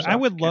at that because I Microsoft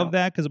would love account.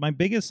 that because my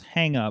biggest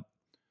hang up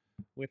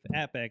with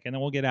Epic, and then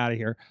we'll get out of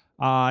here,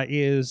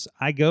 is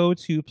I go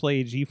to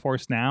play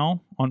GeForce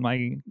Now on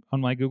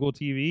my Google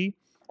TV,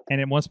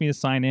 and it wants me to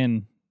sign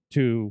in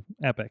to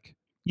Epic,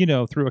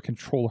 through a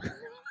controller.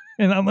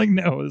 And I'm like,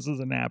 no, this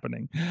isn't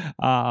happening.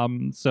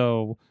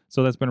 So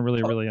that's been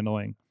really, really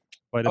annoying.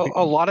 But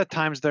A lot of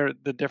times the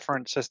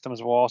different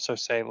systems will also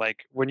say,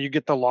 like, when you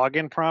get the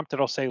login prompt,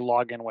 it'll say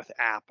login with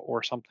app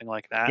or something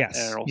like that. Yes,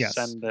 And it'll yes.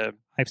 send the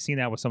I've seen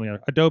that with some of the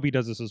other. Adobe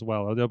does this as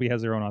well. Adobe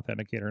has their own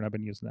authenticator, and I've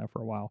been using that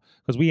for a while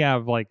because we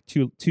have like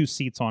two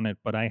seats on it,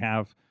 but I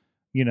have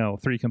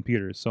 3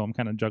 computers, so I'm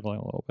kind of juggling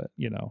a little bit,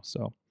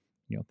 so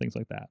things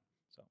like that.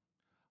 So,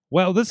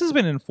 well, this has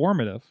been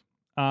informative.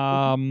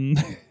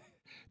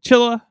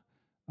 Chilla,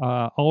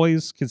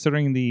 always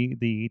considering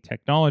the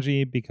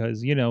technology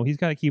because he's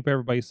got to keep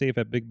everybody safe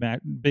at Big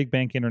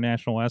Bank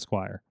International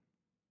Esquire.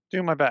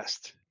 do my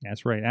best.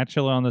 That's right. At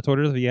Chilla on the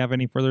Twitter if you have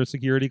any further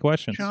security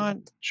questions.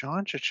 John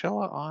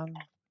Chichilla on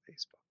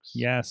Facebook.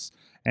 Yes.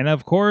 And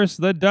of course,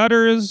 the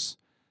Dutters.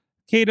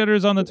 Kate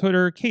Dutters on the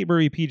Twitter, Kate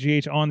Murray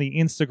PGH on the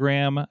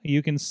Instagram.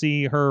 You can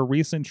see her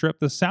recent trip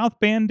to South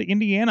Bend,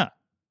 Indiana,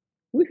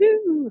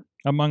 Woohoo!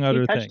 among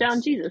other things.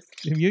 Touchdown Jesus.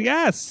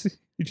 Yes.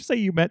 Did you say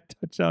you met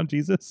Touchdown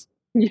Jesus?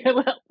 Yeah,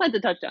 well, went to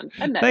touchdown.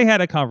 I met They him.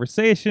 had a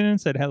conversation,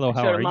 said, hello, I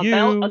how showed are him my you?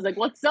 belt. I was like,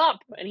 what's up?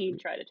 And he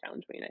tried to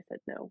challenge me, and I said,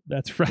 no,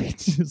 That's right.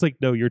 It's like,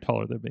 no, you're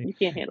taller than me. you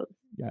can't handle it.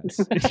 Yes.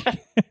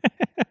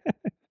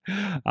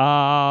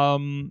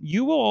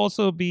 You will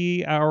also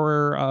be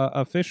our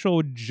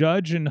official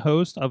judge and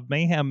host of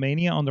Mayhem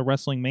Mania on the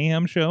Wrestling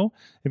Mayhem Show.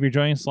 If you're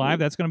joining us live,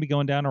 that's going to be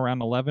going down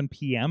around 11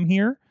 p.m.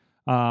 here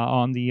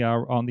on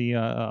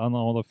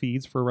all the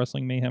feeds for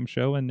Wrestling Mayhem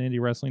Show and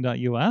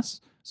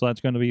IndieWrestling.us. So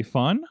that's going to be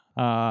fun.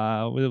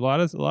 With a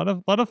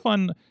lot of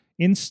fun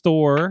in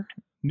store.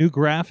 New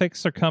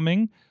graphics are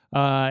coming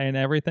and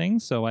everything.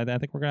 So I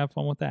think we're gonna have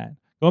fun with that.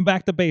 Going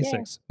back to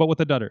basics, but with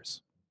the Dutters.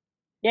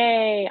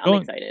 Yay,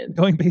 I'm excited.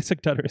 Going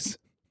basic Dutters.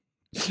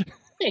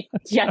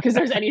 Yeah, because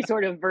there's any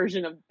sort of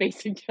version of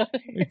basic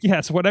Dutters.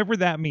 Yes, whatever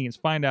that means.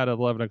 Find out at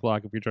 11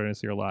 o'clock if you're joining us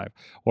here live,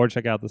 or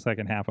check out the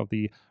second half of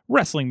the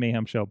Wrestling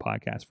Mayhem Show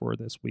podcast for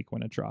this week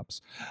when it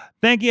drops.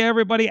 Thank you,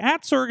 everybody.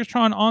 At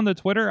Sorgatron on the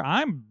Twitter.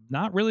 I'm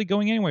not really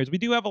going anyways. We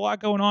do have a lot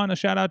going on. A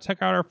shout out,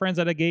 check out our friends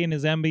at Agay and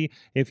Azembi.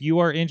 If you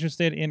are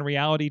interested in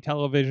reality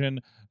television,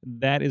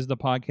 that is the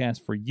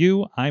podcast for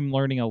you. I'm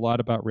learning a lot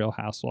about Real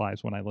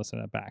Housewives when I listen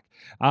to it back.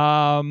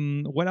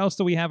 What else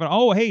do we have?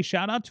 Oh, hey,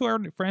 shout out to our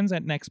friends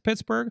at Next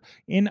Pittsburgh.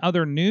 In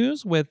other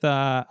news, with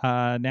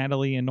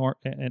Natalie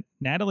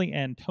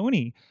and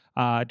Tony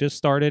just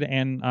started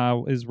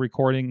and is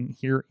recording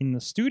here in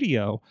the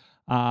studio.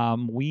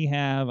 We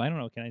have, I don't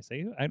know, can I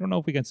say? I don't know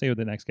if we can say who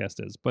the next guest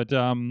is, but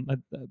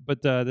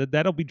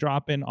that'll be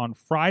dropping on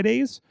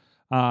Fridays.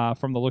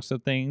 From the looks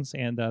of things,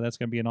 and that's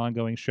going to be an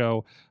ongoing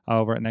show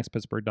over at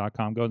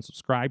nextpittsburgh.com. Go and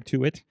subscribe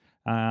to it.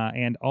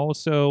 And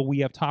also,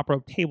 we have Top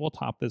Rope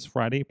Tabletop this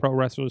Friday. Pro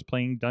wrestlers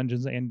playing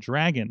Dungeons and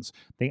Dragons.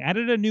 They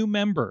added a new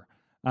member,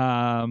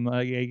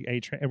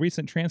 a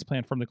recent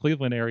transplant from the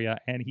Cleveland area,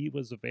 and he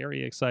was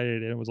very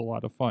excited, and it was a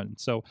lot of fun.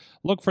 So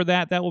look for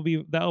that. That will be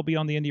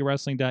on the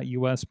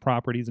IndieWrestling.us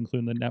properties,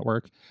 including the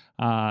network,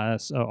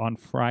 so on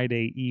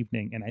Friday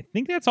evening. And I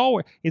think that's all.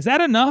 Is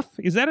that enough?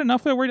 Is that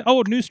enough? That we're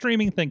new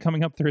streaming thing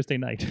coming up Thursday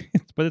night,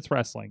 but it's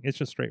wrestling. It's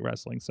just straight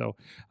wrestling. So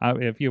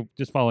if you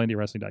just follow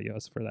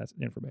IndieWrestling.us for that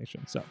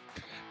information. So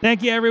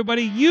thank you,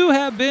 everybody. You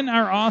have been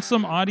our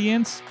awesome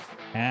audience.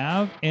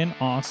 Have an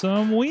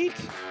awesome week.